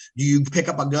child. Do you pick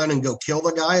up a gun and go kill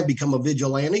the guy and become a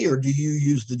vigilante, or do you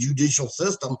use the judicial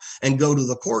system and go to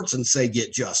the courts and say,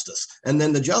 get justice? And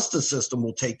then the justice system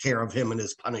will take care of him and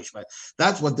his punishment.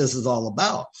 That's what this is all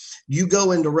about. You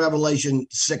go into Revelation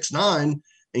 6:9,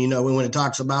 when it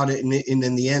talks about it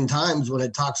in the end times, when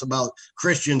it talks about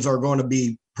Christians are going to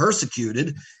be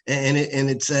persecuted, and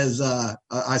it says,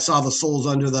 I saw the souls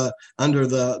under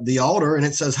the altar, and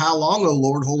it says, how long, O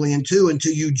Lord, holy and true,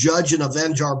 until you judge and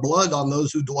avenge our blood on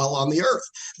those who dwell on the earth?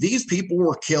 These people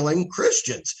were killing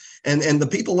Christians. And the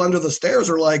people under the stairs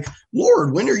are like,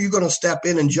 Lord, when are you going to step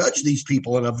in and judge these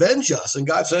people and avenge us? And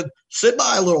God said, sit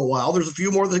by a little while. There's a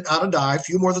few more that got to die, a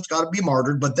few more that's got to be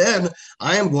martyred, but then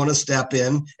I am going to step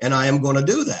in and I am going to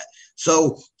do that.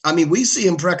 So, I mean, we see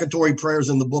imprecatory prayers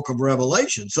in the book of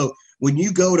Revelation. So when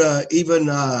you go to even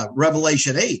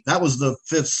Revelation 8, that was the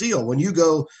fifth seal. When you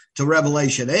go to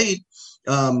Revelation 8,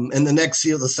 and the next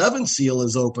seal, the seventh seal,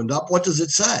 is opened up, what does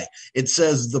it say? It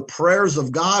says the prayers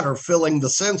of God are filling the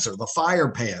censer, the fire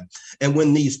pan. And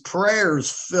when these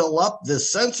prayers fill up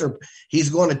this censer, he's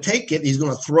going to take it, he's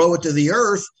going to throw it to the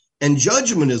earth, and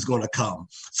judgment is going to come.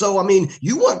 So, I mean,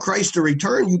 you want Christ to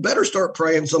return, you better start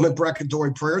praying some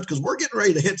imprecatory prayers, because we're getting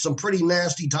ready to hit some pretty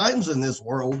nasty times in this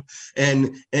world.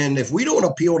 And if we don't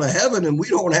appeal to heaven and we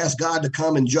don't ask God to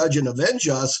come and judge and avenge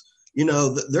us, you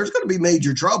know, there's going to be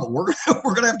major trouble. We're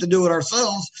going to have to do it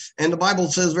ourselves. And the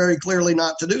Bible says very clearly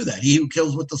not to do that. He who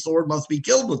kills with the sword must be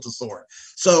killed with the sword.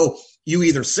 So you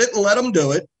either sit and let them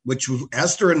do it, which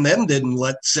Esther and them didn't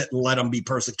sit and let them be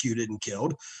persecuted and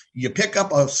killed. You pick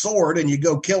up a sword and you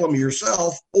go kill them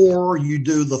yourself, or you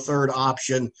do the third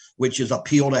option, which is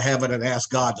appeal to heaven and ask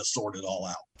God to sort it all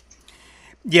out.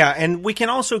 Yeah, and we can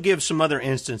also give some other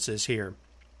instances here.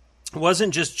 It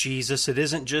wasn't just Jesus. It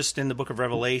isn't just in the book of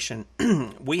Revelation.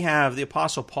 We have the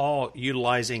Apostle Paul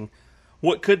utilizing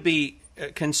what could be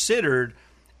considered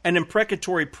an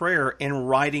imprecatory prayer in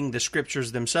writing the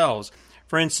scriptures themselves.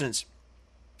 For instance,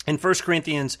 in 1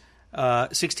 Corinthians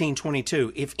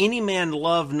 16:22, if any man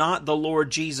love not the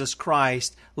Lord Jesus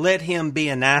Christ, let him be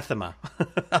anathema.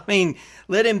 I mean,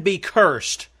 let him be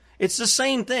cursed. It's the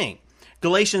same thing.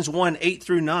 Galatians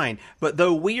 1:8-9, but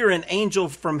though we are an angel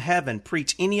from heaven,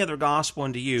 preach any other gospel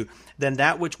unto you than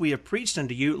that which we have preached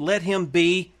unto you, let him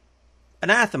be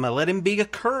anathema, let him be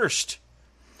accursed.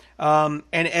 And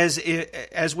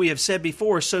as we have said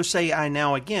before, so say I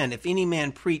now again, if any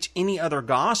man preach any other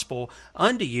gospel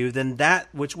unto you than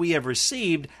that which we have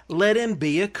received, let him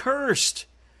be accursed.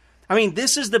 I mean,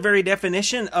 this is the very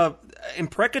definition of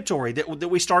imprecatory that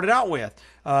we started out with.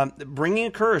 Bringing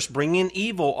a curse, bringing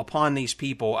evil upon these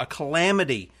people, a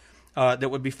calamity that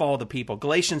would befall the people.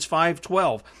 Galatians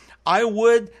 5:12, I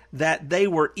would that they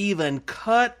were even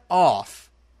cut off,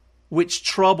 which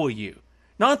trouble you.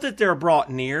 Not that they're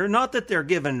brought near, not that they're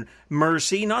given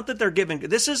mercy, not that they're given...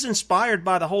 This is inspired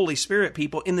by the Holy Spirit,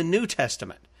 people, in the New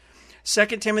Testament. 2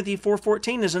 Timothy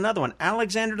 4:14 is another one.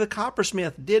 Alexander the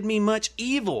coppersmith did me much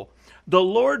evil. The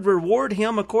Lord reward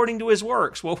him according to his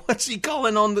works. Well, what's he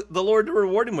calling on the Lord to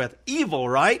reward him with? Evil,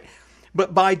 right?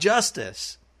 But by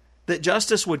justice, that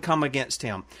justice would come against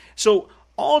him. So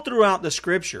all throughout the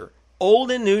Scripture,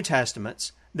 Old and New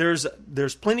Testaments, there's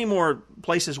plenty more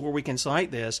places where we can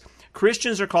cite this.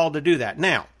 Christians are called to do that.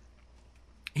 Now,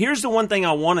 here's the one thing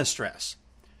I want to stress.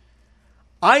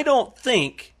 I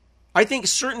think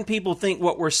certain people think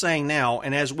what we're saying now,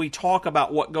 and as we talk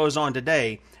about what goes on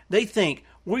today, they think,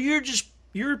 well,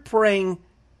 you're praying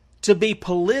to be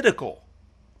political.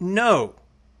 No.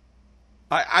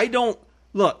 I don't.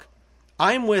 Look,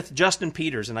 I'm with Justin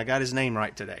Peters, and I got his name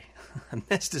right today. I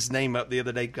messed his name up the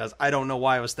other day because I don't know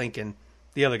why I was thinking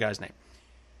the other guy's name.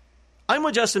 I'm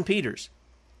with Justin Peters.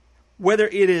 Whether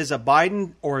it is a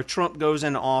Biden or a Trump goes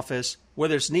into office,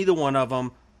 whether it's neither one of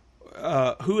them,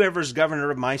 whoever's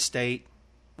governor of my state,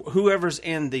 whoever's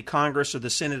in the Congress or the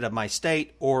Senate of my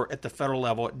state or at the federal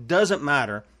level, it doesn't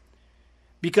matter,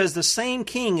 because the same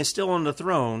king is still on the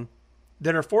throne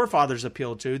that our forefathers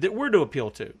appealed to, that we're to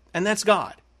appeal to, and that's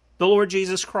God, the Lord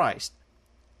Jesus Christ.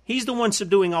 He's the one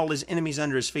subduing all his enemies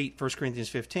under his feet, 1 Corinthians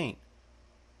 15.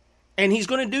 And he's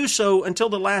going to do so until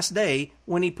the last day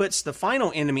when he puts the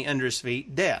final enemy under his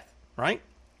feet, death, right?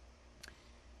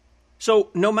 So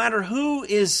no matter who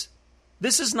is...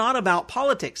 This is not about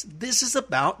politics. This is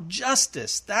about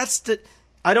justice.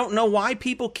 I don't know why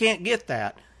people can't get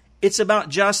that. It's about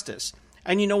justice.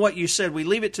 And you know what you said? We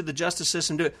leave it to the justice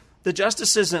system to do it. The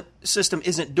justice system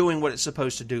isn't doing what it's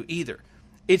supposed to do either.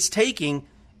 It's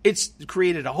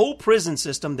created a whole prison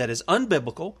system that is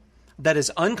unbiblical, that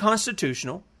is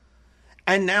unconstitutional.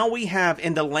 And now we have,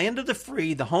 in the land of the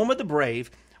free, the home of the brave,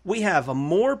 we have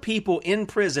more people in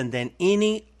prison than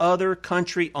any other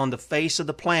country on the face of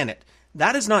the planet.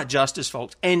 That is not justice,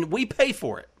 folks, and we pay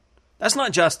for it. That's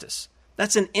not justice.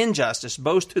 That's an injustice,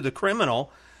 both to the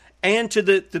criminal and to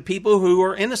the people who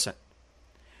are innocent.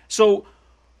 So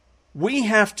we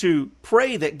have to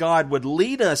pray that God would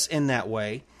lead us in that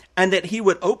way, and that he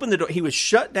would open the door, he would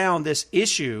shut down this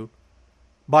issue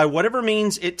by whatever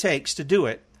means it takes to do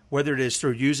it, whether it is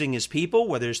through using his people,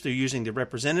 whether it's through using the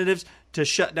representatives to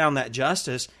shut down that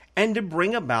justice and to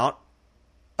bring about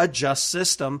a just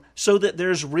system so that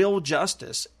there's real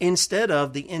justice instead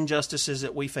of the injustices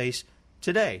that we face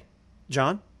today.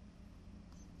 John?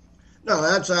 No,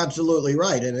 that's absolutely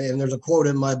right. And there's a quote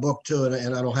in my book too,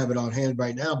 and I don't have it on hand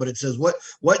right now, but it says,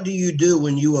 what do you do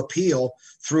when you appeal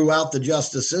throughout the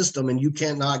justice system and you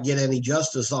cannot get any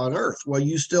justice on earth? Well,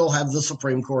 you still have the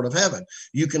Supreme Court of Heaven.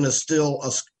 You can still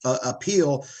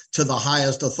appeal to the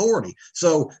highest authority.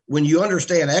 So when you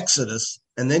understand Exodus,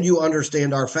 and then you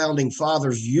understand our founding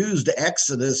fathers used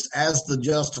Exodus as the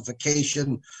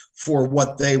justification for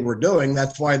what they were doing.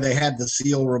 That's why they had the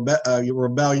seal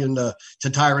rebellion to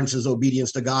tyrants as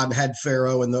obedience to God, and had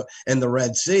Pharaoh and the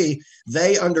Red Sea.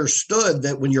 They understood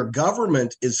that when your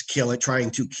government is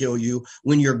trying to kill you,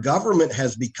 when your government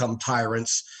has become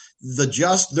tyrants,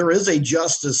 there is a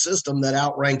justice system that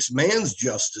outranks man's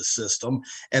justice system.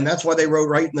 And that's why they wrote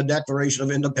right in the Declaration of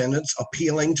Independence,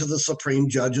 appealing to the supreme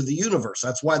judge of the universe.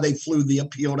 That's why they flew the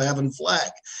appeal to heaven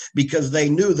flag, because they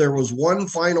knew there was one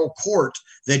final court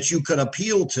that you could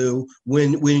appeal to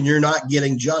when you're not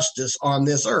getting justice on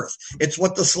this earth. It's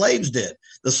what the slaves did.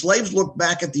 The slaves looked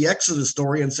back at the Exodus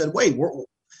story and said, wait,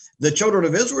 the children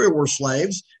of Israel were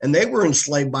slaves and they were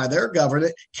enslaved by their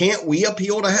government. Can't we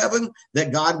appeal to heaven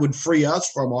that God would free us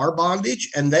from our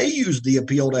bondage? And they used the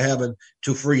appeal to heaven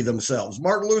to free themselves.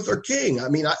 Martin Luther King. I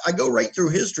mean, I go right through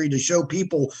history to show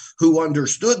people who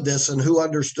understood this and who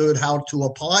understood how to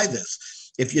apply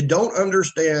this. If you don't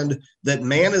understand that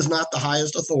man is not the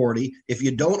highest authority, if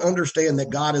you don't understand that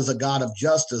God is a God of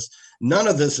justice, none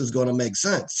of this is going to make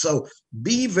sense. So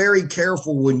be very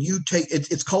careful when you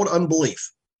it's called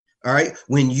unbelief. All right.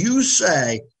 When you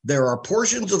say there are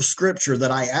portions of scripture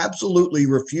that I absolutely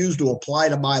refuse to apply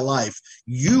to my life,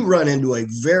 you run into a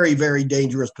very, very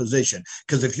dangerous position.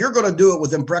 Because if you're going to do it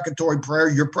with imprecatory prayer,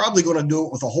 you're probably going to do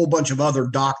it with a whole bunch of other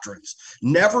doctrines.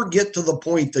 Never get to the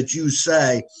point that you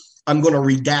say, I'm going to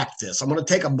redact this. I'm going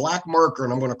to take a black marker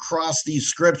and I'm going to cross these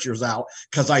scriptures out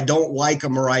because I don't like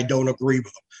them or I don't agree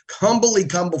with them. Humbly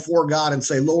come before God and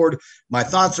say, Lord, my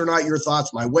thoughts are not your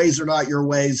thoughts. My ways are not your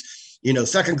ways. 2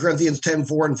 Corinthians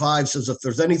 10:4-5 says, if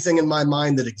there's anything in my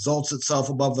mind that exalts itself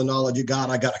above the knowledge of God,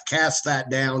 I got to cast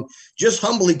that down. Just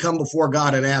humbly come before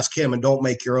God and ask him, and don't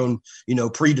make your own,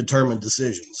 predetermined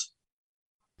decisions.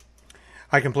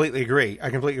 I completely agree.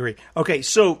 Okay,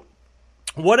 so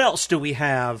what else do we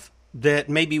have that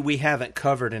maybe we haven't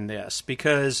covered in this?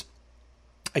 Because,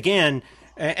 again,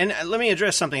 and let me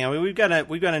address something. I mean, we've got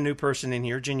a new person in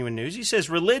here, Genuine News. He says,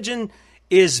 religion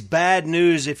is bad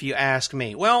news if you ask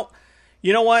me. Well,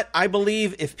 you know what? I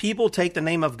believe if people take the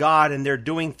name of God and they're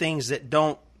doing things that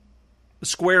don't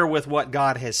square with what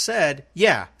God has said,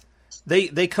 yeah,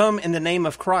 they come in the name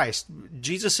of Christ.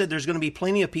 Jesus said there's going to be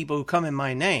plenty of people who come in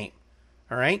my name.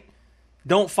 All right?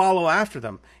 Don't follow after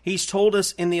them. He's told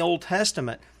us in the Old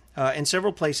Testament, in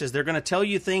several places, they're going to tell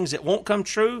you things that won't come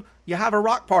true. You have a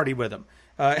rock party with them.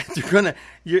 They're going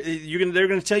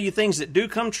to tell you things that do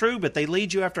come true, but they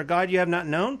lead you after God you have not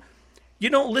known. You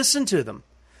don't listen to them.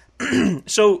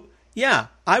 So, yeah,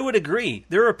 I would agree.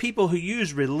 There are people who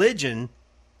use religion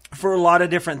for a lot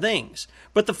of different things.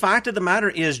 But the fact of the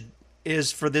matter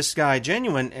is for this guy,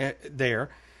 Genuine,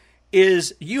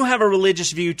 is you have a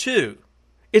religious view too.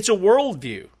 It's a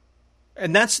worldview.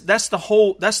 And that's the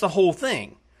whole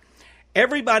thing.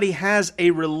 Everybody has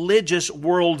a religious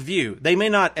worldview. They may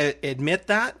not admit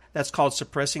that. That's called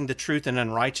suppressing the truth and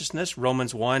unrighteousness,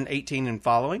 Romans 1:18 and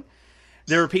following.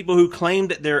 There are people who claim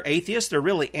that they're atheists. They're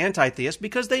really anti-theists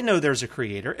because they know there's a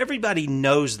creator. Everybody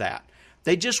knows that.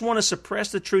 They just want to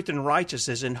suppress the truth and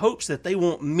righteousness in hopes that they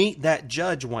won't meet that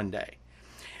judge one day.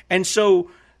 And so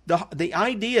the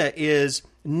idea is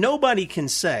nobody can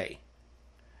say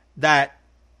that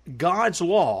God's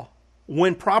law,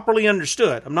 when properly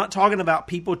understood, I'm not talking about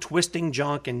people twisting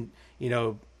junk and,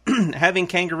 having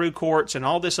kangaroo courts and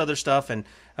all this other stuff and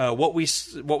what we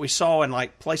saw in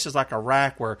like places like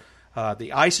Iraq where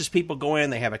the ISIS people go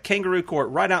in, they have a kangaroo court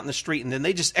right out in the street, and then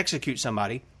they just execute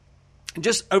somebody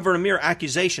just over a mere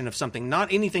accusation of something,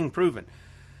 not anything proven.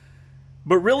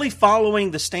 But really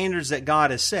following the standards that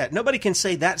God has set, nobody can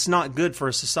say that's not good for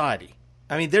a society.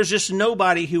 I mean, there's just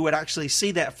nobody who would actually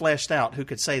see that fleshed out who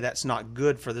could say that's not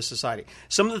good for the society.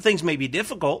 Some of the things may be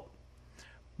difficult,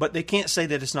 but they can't say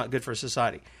that it's not good for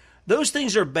society. Those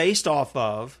things are based off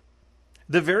of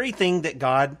the very thing that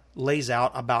God lays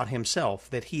out about himself,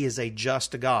 that he is a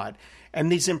just God. And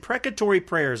these imprecatory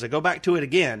prayers, I go back to it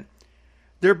again,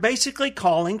 they're basically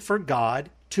calling for God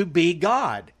to be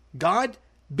God. God,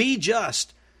 be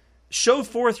just. show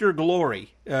forth your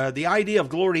glory. The idea of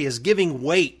glory is giving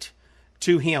weight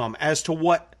to him as to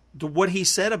what he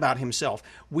said about himself.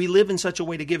 We live in such a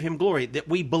way to give him glory that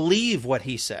we believe what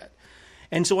he said.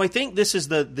 And so I think this is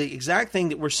the exact thing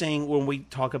that we're seeing when we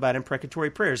talk about imprecatory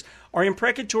prayers. Are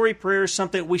imprecatory prayers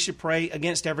something we should pray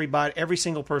against everybody, every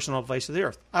single person on the face of the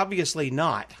earth? Obviously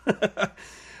not.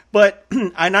 But,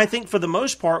 and I think for the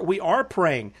most part, we are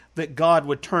praying that God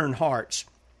would turn hearts,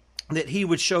 that he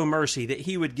would show mercy, that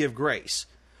he would give grace.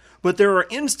 But there are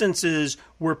instances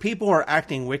where people are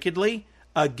acting wickedly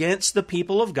against the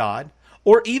people of God,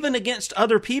 or even against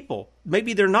other people.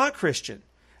 Maybe they're not Christian.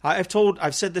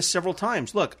 I've said this several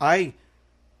times. Look, I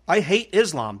hate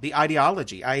Islam, the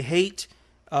ideology. I hate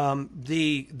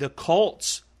the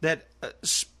cults that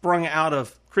sprung out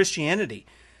of Christianity.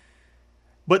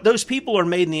 But those people are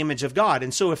made in the image of God.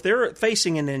 And so if they're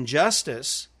facing an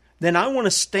injustice, then I want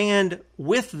to stand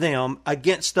with them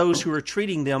against those who are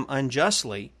treating them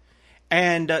unjustly,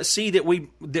 and see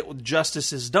that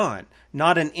justice is done,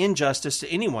 not an injustice to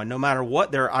anyone, no matter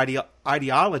what their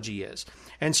ideology is.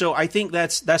 And so I think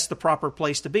that's the proper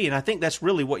place to be. And I think that's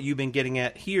really what you've been getting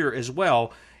at here as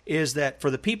well, is that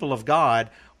for the people of God,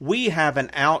 we have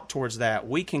an out towards that.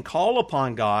 We can call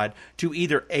upon God to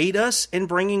either aid us in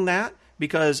bringing that,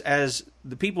 because as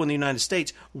the people in the United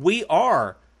States, we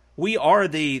are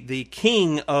the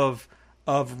king of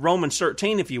Romans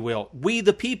 13, if you will. We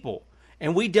the people.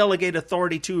 And we delegate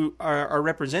authority to our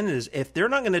representatives. If they're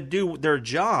not going to do their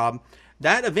job,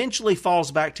 that eventually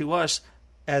falls back to us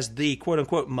as the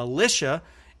quote-unquote militia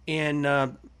in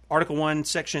Article 1,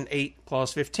 Section 8,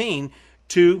 Clause 15,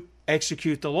 to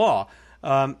execute the law.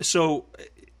 So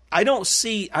I don't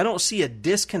see a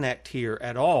disconnect here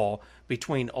at all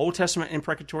between Old Testament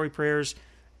imprecatory prayers,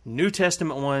 New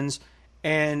Testament ones,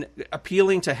 and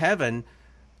appealing to heaven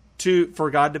for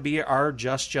God to be our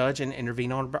just judge and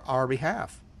intervene on our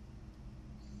behalf.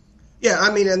 Yeah,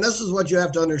 I mean, and this is what you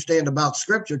have to understand about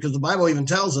Scripture, because the Bible even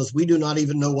tells us we do not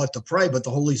even know what to pray, but the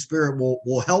Holy Spirit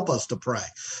will help us to pray.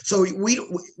 So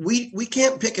we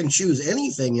can't pick and choose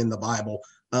anything in the Bible,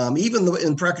 even the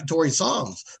imprecatory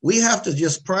Psalms. We have to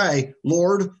just pray,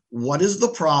 Lord, what is the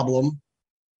problem?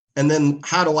 And then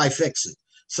how do I fix it?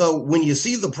 So when you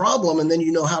see the problem and then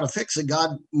you know how to fix it,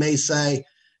 God may say,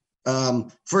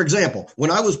 for example,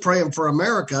 when I was praying for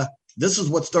America, this is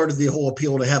what started the whole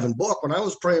Appeal to Heaven book. When I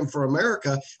was praying for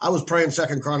America, I was praying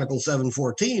 2 Chronicles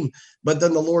 7:14, but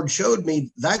then the Lord showed me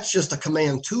that's just a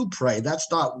command to pray. That's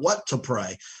not what to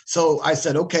pray. So I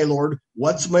said, okay, Lord,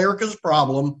 what's America's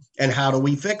problem and how do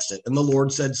we fix it? And the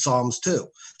Lord said Psalms 2.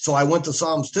 So I went to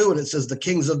Psalms 2 and it says the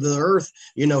kings of the earth,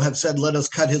 have said, let us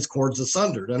cut his cords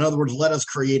asunder. In other words, let us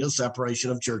create a separation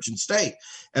of church and state.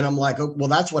 And I'm like, oh, well,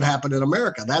 that's what happened in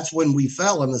America. That's when we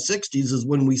fell in the 60s, is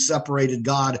when we separated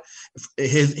God,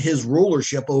 his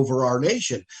rulership over our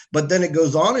nation. But then it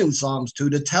goes on in Psalms 2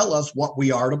 to tell us what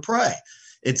we are to pray.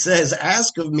 It says,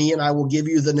 ask of me and I will give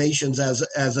you the nations as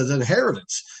an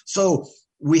inheritance. So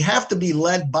we have to be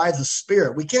led by the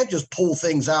Spirit. We can't just pull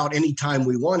things out anytime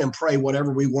we want and pray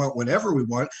whatever we want, whenever we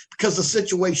want, because the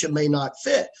situation may not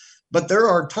fit. But there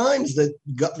are times that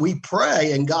we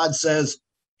pray and God says,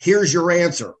 here's your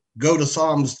answer. Go to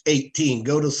Psalms 18,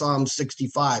 go to Psalms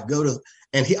 65,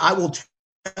 I will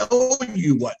tell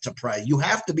you what to pray. You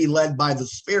have to be led by the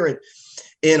Spirit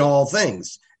in all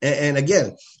things. And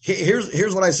again,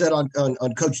 here's what I said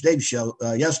on Coach Dave's show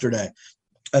yesterday.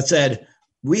 I said,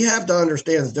 we have to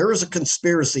understand that there is a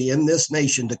conspiracy in this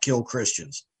nation to kill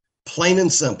Christians, plain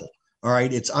and simple. All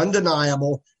right. It's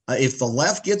undeniable. If the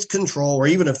left gets control, or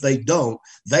even if they don't,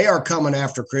 they are coming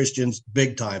after Christians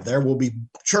big time. There will be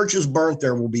churches burnt.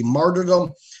 There will be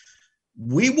martyrdom.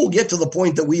 We will get to the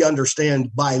point that we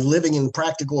understand by living in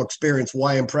practical experience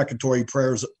why imprecatory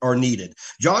prayers are needed.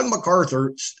 John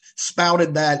MacArthur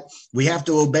spouted that we have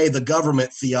to obey the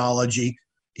government theology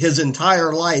his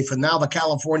entire life, and now the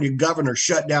California governor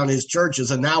shut down his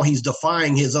churches, and now he's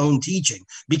defying his own teaching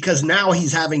because now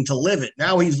he's having to live it.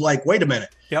 Now he's like, wait a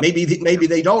minute, yep. Maybe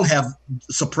they don't have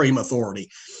supreme authority.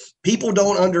 People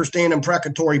don't understand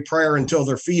imprecatory prayer until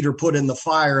their feet are put in the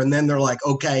fire, and then they're like,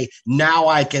 okay, now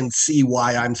I can see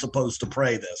why I'm supposed to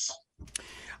pray this.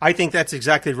 I think that's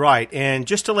exactly right. And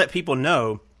just to let people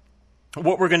know,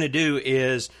 what we're going to do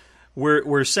is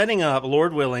we're setting up,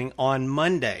 Lord willing, on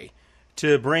Monday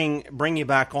to bring you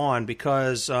back on,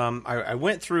 because I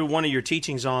went through one of your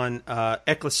teachings on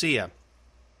ecclesia,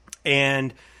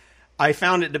 and I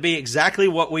found it to be exactly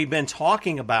what we've been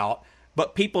talking about,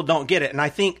 but people don't get it. And I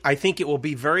think it will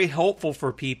be very helpful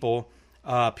for people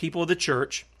of the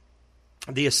church,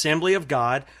 the assembly of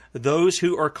God, those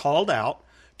who are called out,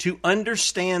 to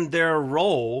understand their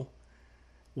role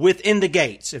within the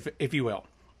gates, if you will.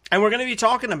 And we're going to be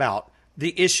talking about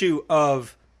the issue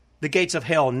of the gates of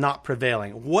hell not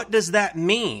prevailing. What does that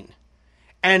mean?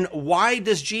 And why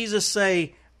does Jesus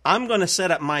say, I'm going to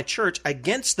set up my church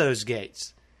against those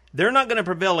gates? They're not going to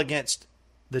prevail against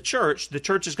the church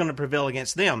is going to prevail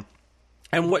against them.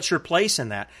 And what's your place in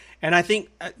that? And I think,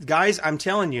 guys, I'm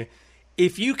telling you,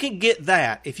 if you can get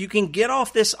that, if you can get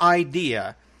off this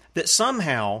idea that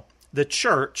somehow the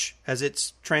church, as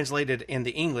it's translated in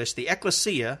the English, the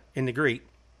ecclesia in the Greek,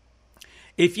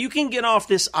 if you can get off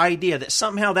this idea that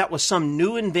somehow that was some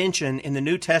new invention in the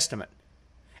New Testament,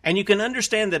 and you can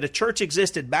understand that a church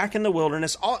existed back in the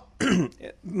wilderness,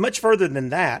 much further than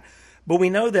that, but we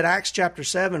know that Acts chapter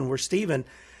 7, where Stephen,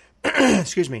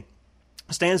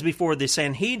 stands before the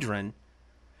Sanhedrin,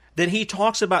 that he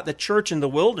talks about the church in the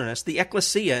wilderness, the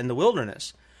ecclesia in the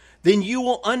wilderness, then you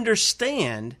will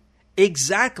understand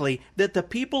exactly that the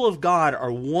people of God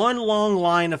are one long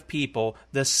line of people,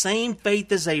 the same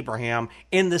faith as Abraham,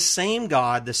 in the same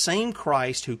God, the same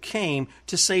Christ who came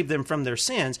to save them from their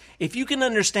sins. If you can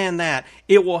understand that,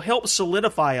 it will help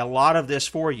solidify a lot of this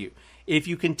for you. If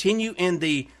you continue in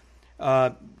the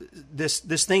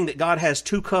this thing that God has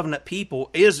two covenant people,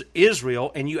 is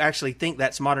Israel, and you actually think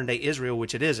that's modern day Israel,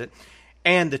 which it isn't,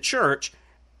 and the church,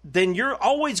 then you're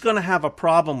always going to have a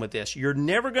problem with this. You're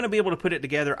never going to be able to put it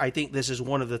together. I think this is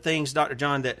one of the things, Dr.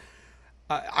 John, that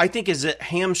I think is that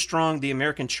hamstrung the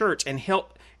American church and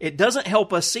it doesn't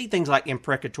help us see things like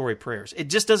imprecatory prayers. It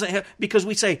just doesn't help, because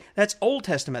we say that's Old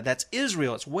Testament, that's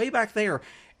Israel, it's way back there,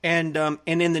 and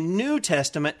in the New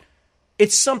Testament,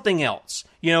 it's something else.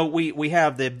 You know, we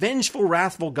have the vengeful,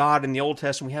 wrathful God in the Old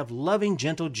Testament. We have loving,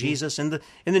 gentle Jesus in the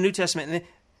New Testament. And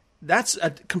that's a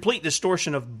complete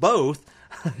distortion of both,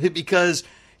 because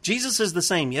Jesus is the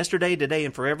same yesterday, today,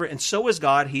 and forever, and so is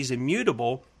God. He's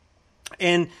immutable.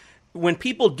 And when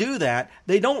people do that,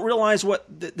 they don't realize what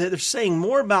they're saying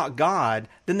more about God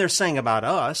than they're saying about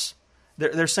us.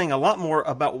 They're saying a lot more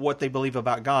about what they believe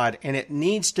about God, and it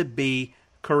needs to be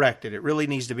corrected. It really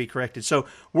needs to be corrected. So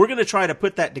we're going to try to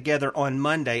put that together on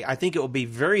Monday. I think it will be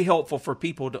very helpful for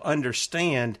people to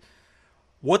understand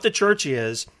what the church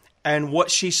is and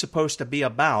what she's supposed to be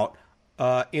about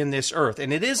in this earth.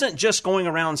 And it isn't just going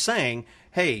around saying,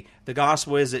 hey, the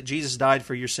gospel is that Jesus died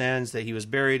for your sins, that he was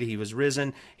buried, he was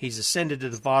risen, he's ascended to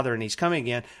the Father, and he's coming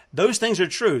again. Those things are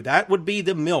true. That would be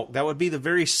the milk. That would be the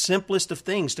very simplest of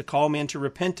things to call men to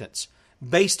repentance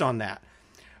based on that.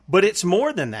 But it's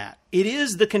more than that. It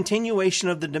is the continuation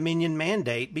of the dominion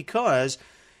mandate, because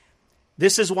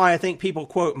this is why I think people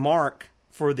quote Mark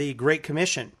for the Great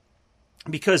Commission,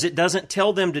 because it doesn't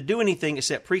tell them to do anything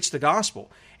except preach the gospel.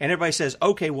 And everybody says,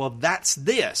 okay, well, that's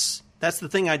this. That's the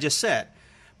thing I just said.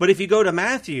 But if you go to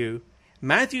Matthew,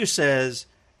 Matthew says,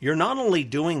 you're not only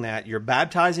doing that, you're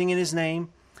baptizing in his name,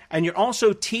 and you're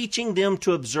also teaching them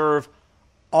to observe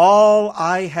all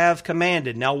I have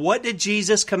commanded. Now, what did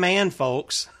Jesus command,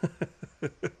 folks?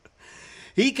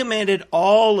 He commanded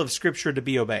all of Scripture to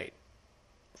be obeyed.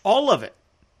 All of it.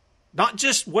 Not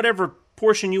just whatever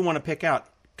portion you want to pick out.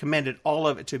 Commanded all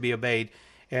of it to be obeyed.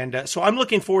 And so I'm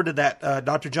looking forward to that,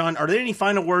 Dr. John. Are there any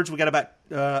final words? We got about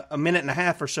a minute and a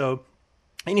half or so.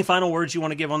 Any final words you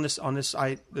want to give on this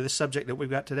subject that we've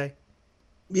got today?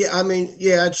 Yeah, I mean,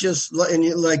 it's just, and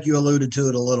like you alluded to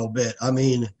it a little bit. I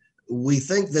mean, we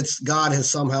think that God has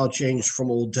somehow changed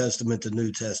from Old Testament to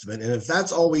New Testament. And if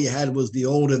that's all we had was the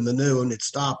old and the new and it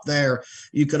stopped there,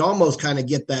 you could almost kind of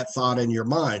get that thought in your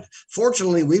mind.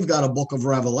 Fortunately, we've got a book of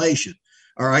Revelation.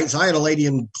 All right. So I had a lady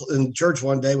in church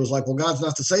one day was like, well, God's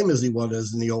not the same as he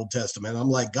was in the Old Testament. I'm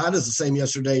like, God is the same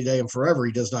yesterday, today, and forever.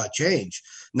 He does not change.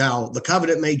 Now, the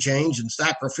covenant may change and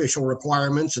sacrificial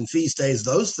requirements and feast days,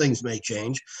 those things may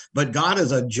change, but God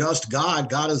is a just God.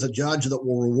 God is a judge that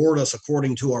will reward us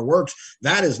according to our works.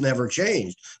 That has never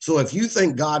changed. So if you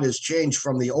think God has changed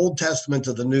from the Old Testament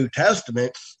to the New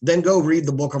Testament, then go read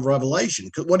the book of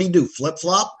Revelation. What do he do?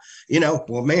 Flip-flop?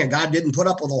 Well, man, God didn't put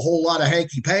up with a whole lot of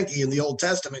hanky-panky in the Old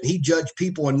Testament. He judged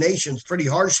people and nations pretty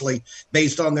harshly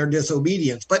based on their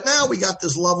disobedience. But now we got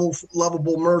this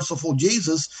lovable, merciful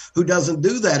Jesus who doesn't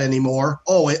do that anymore.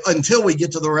 Until we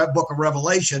get to the book of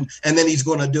Revelation, and then he's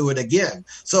going to do it again.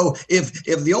 So if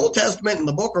the Old Testament and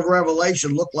the book of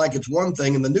Revelation look like it's one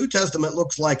thing and the New Testament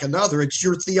looks like another, it's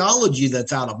your theology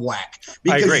that's out of whack,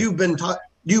 because you've been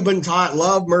taught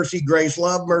love, mercy, grace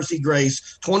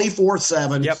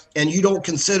 24/7, yep. And you don't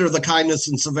consider the kindness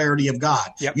and severity of God.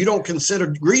 Yep. You don't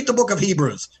read the book of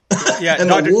Hebrews,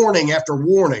 and the warning after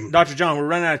warning. Dr. John, we're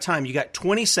running out of time. You got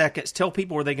 20 seconds. Tell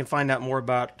people where they can find out more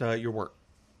about your work.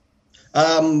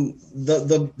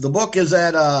 The book is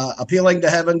at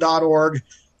appealingtoheaven.org.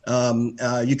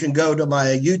 You can go to my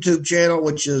YouTube channel,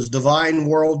 which is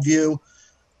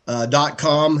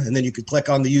divineworldview.com, and then you can click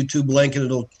on the YouTube link and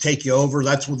it'll take you over.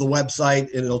 That's with the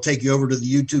website, and it'll take you over to the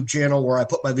YouTube channel where I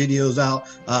put my videos out.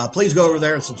 Please go over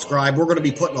there and subscribe. We're going to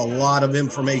be putting a lot of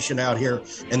information out here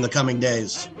in the coming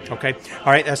days. Okay.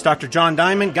 All right. That's Dr. John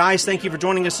Diamond. Guys, thank you for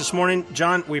joining us this morning.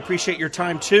 John, we appreciate your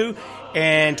time too.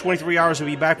 And 23 Hours will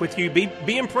be back with you.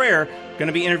 Be in prayer. Going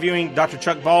to be interviewing Dr.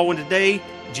 Chuck Baldwin today,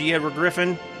 G. Edward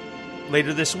Griffin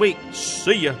later this week.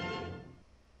 See ya.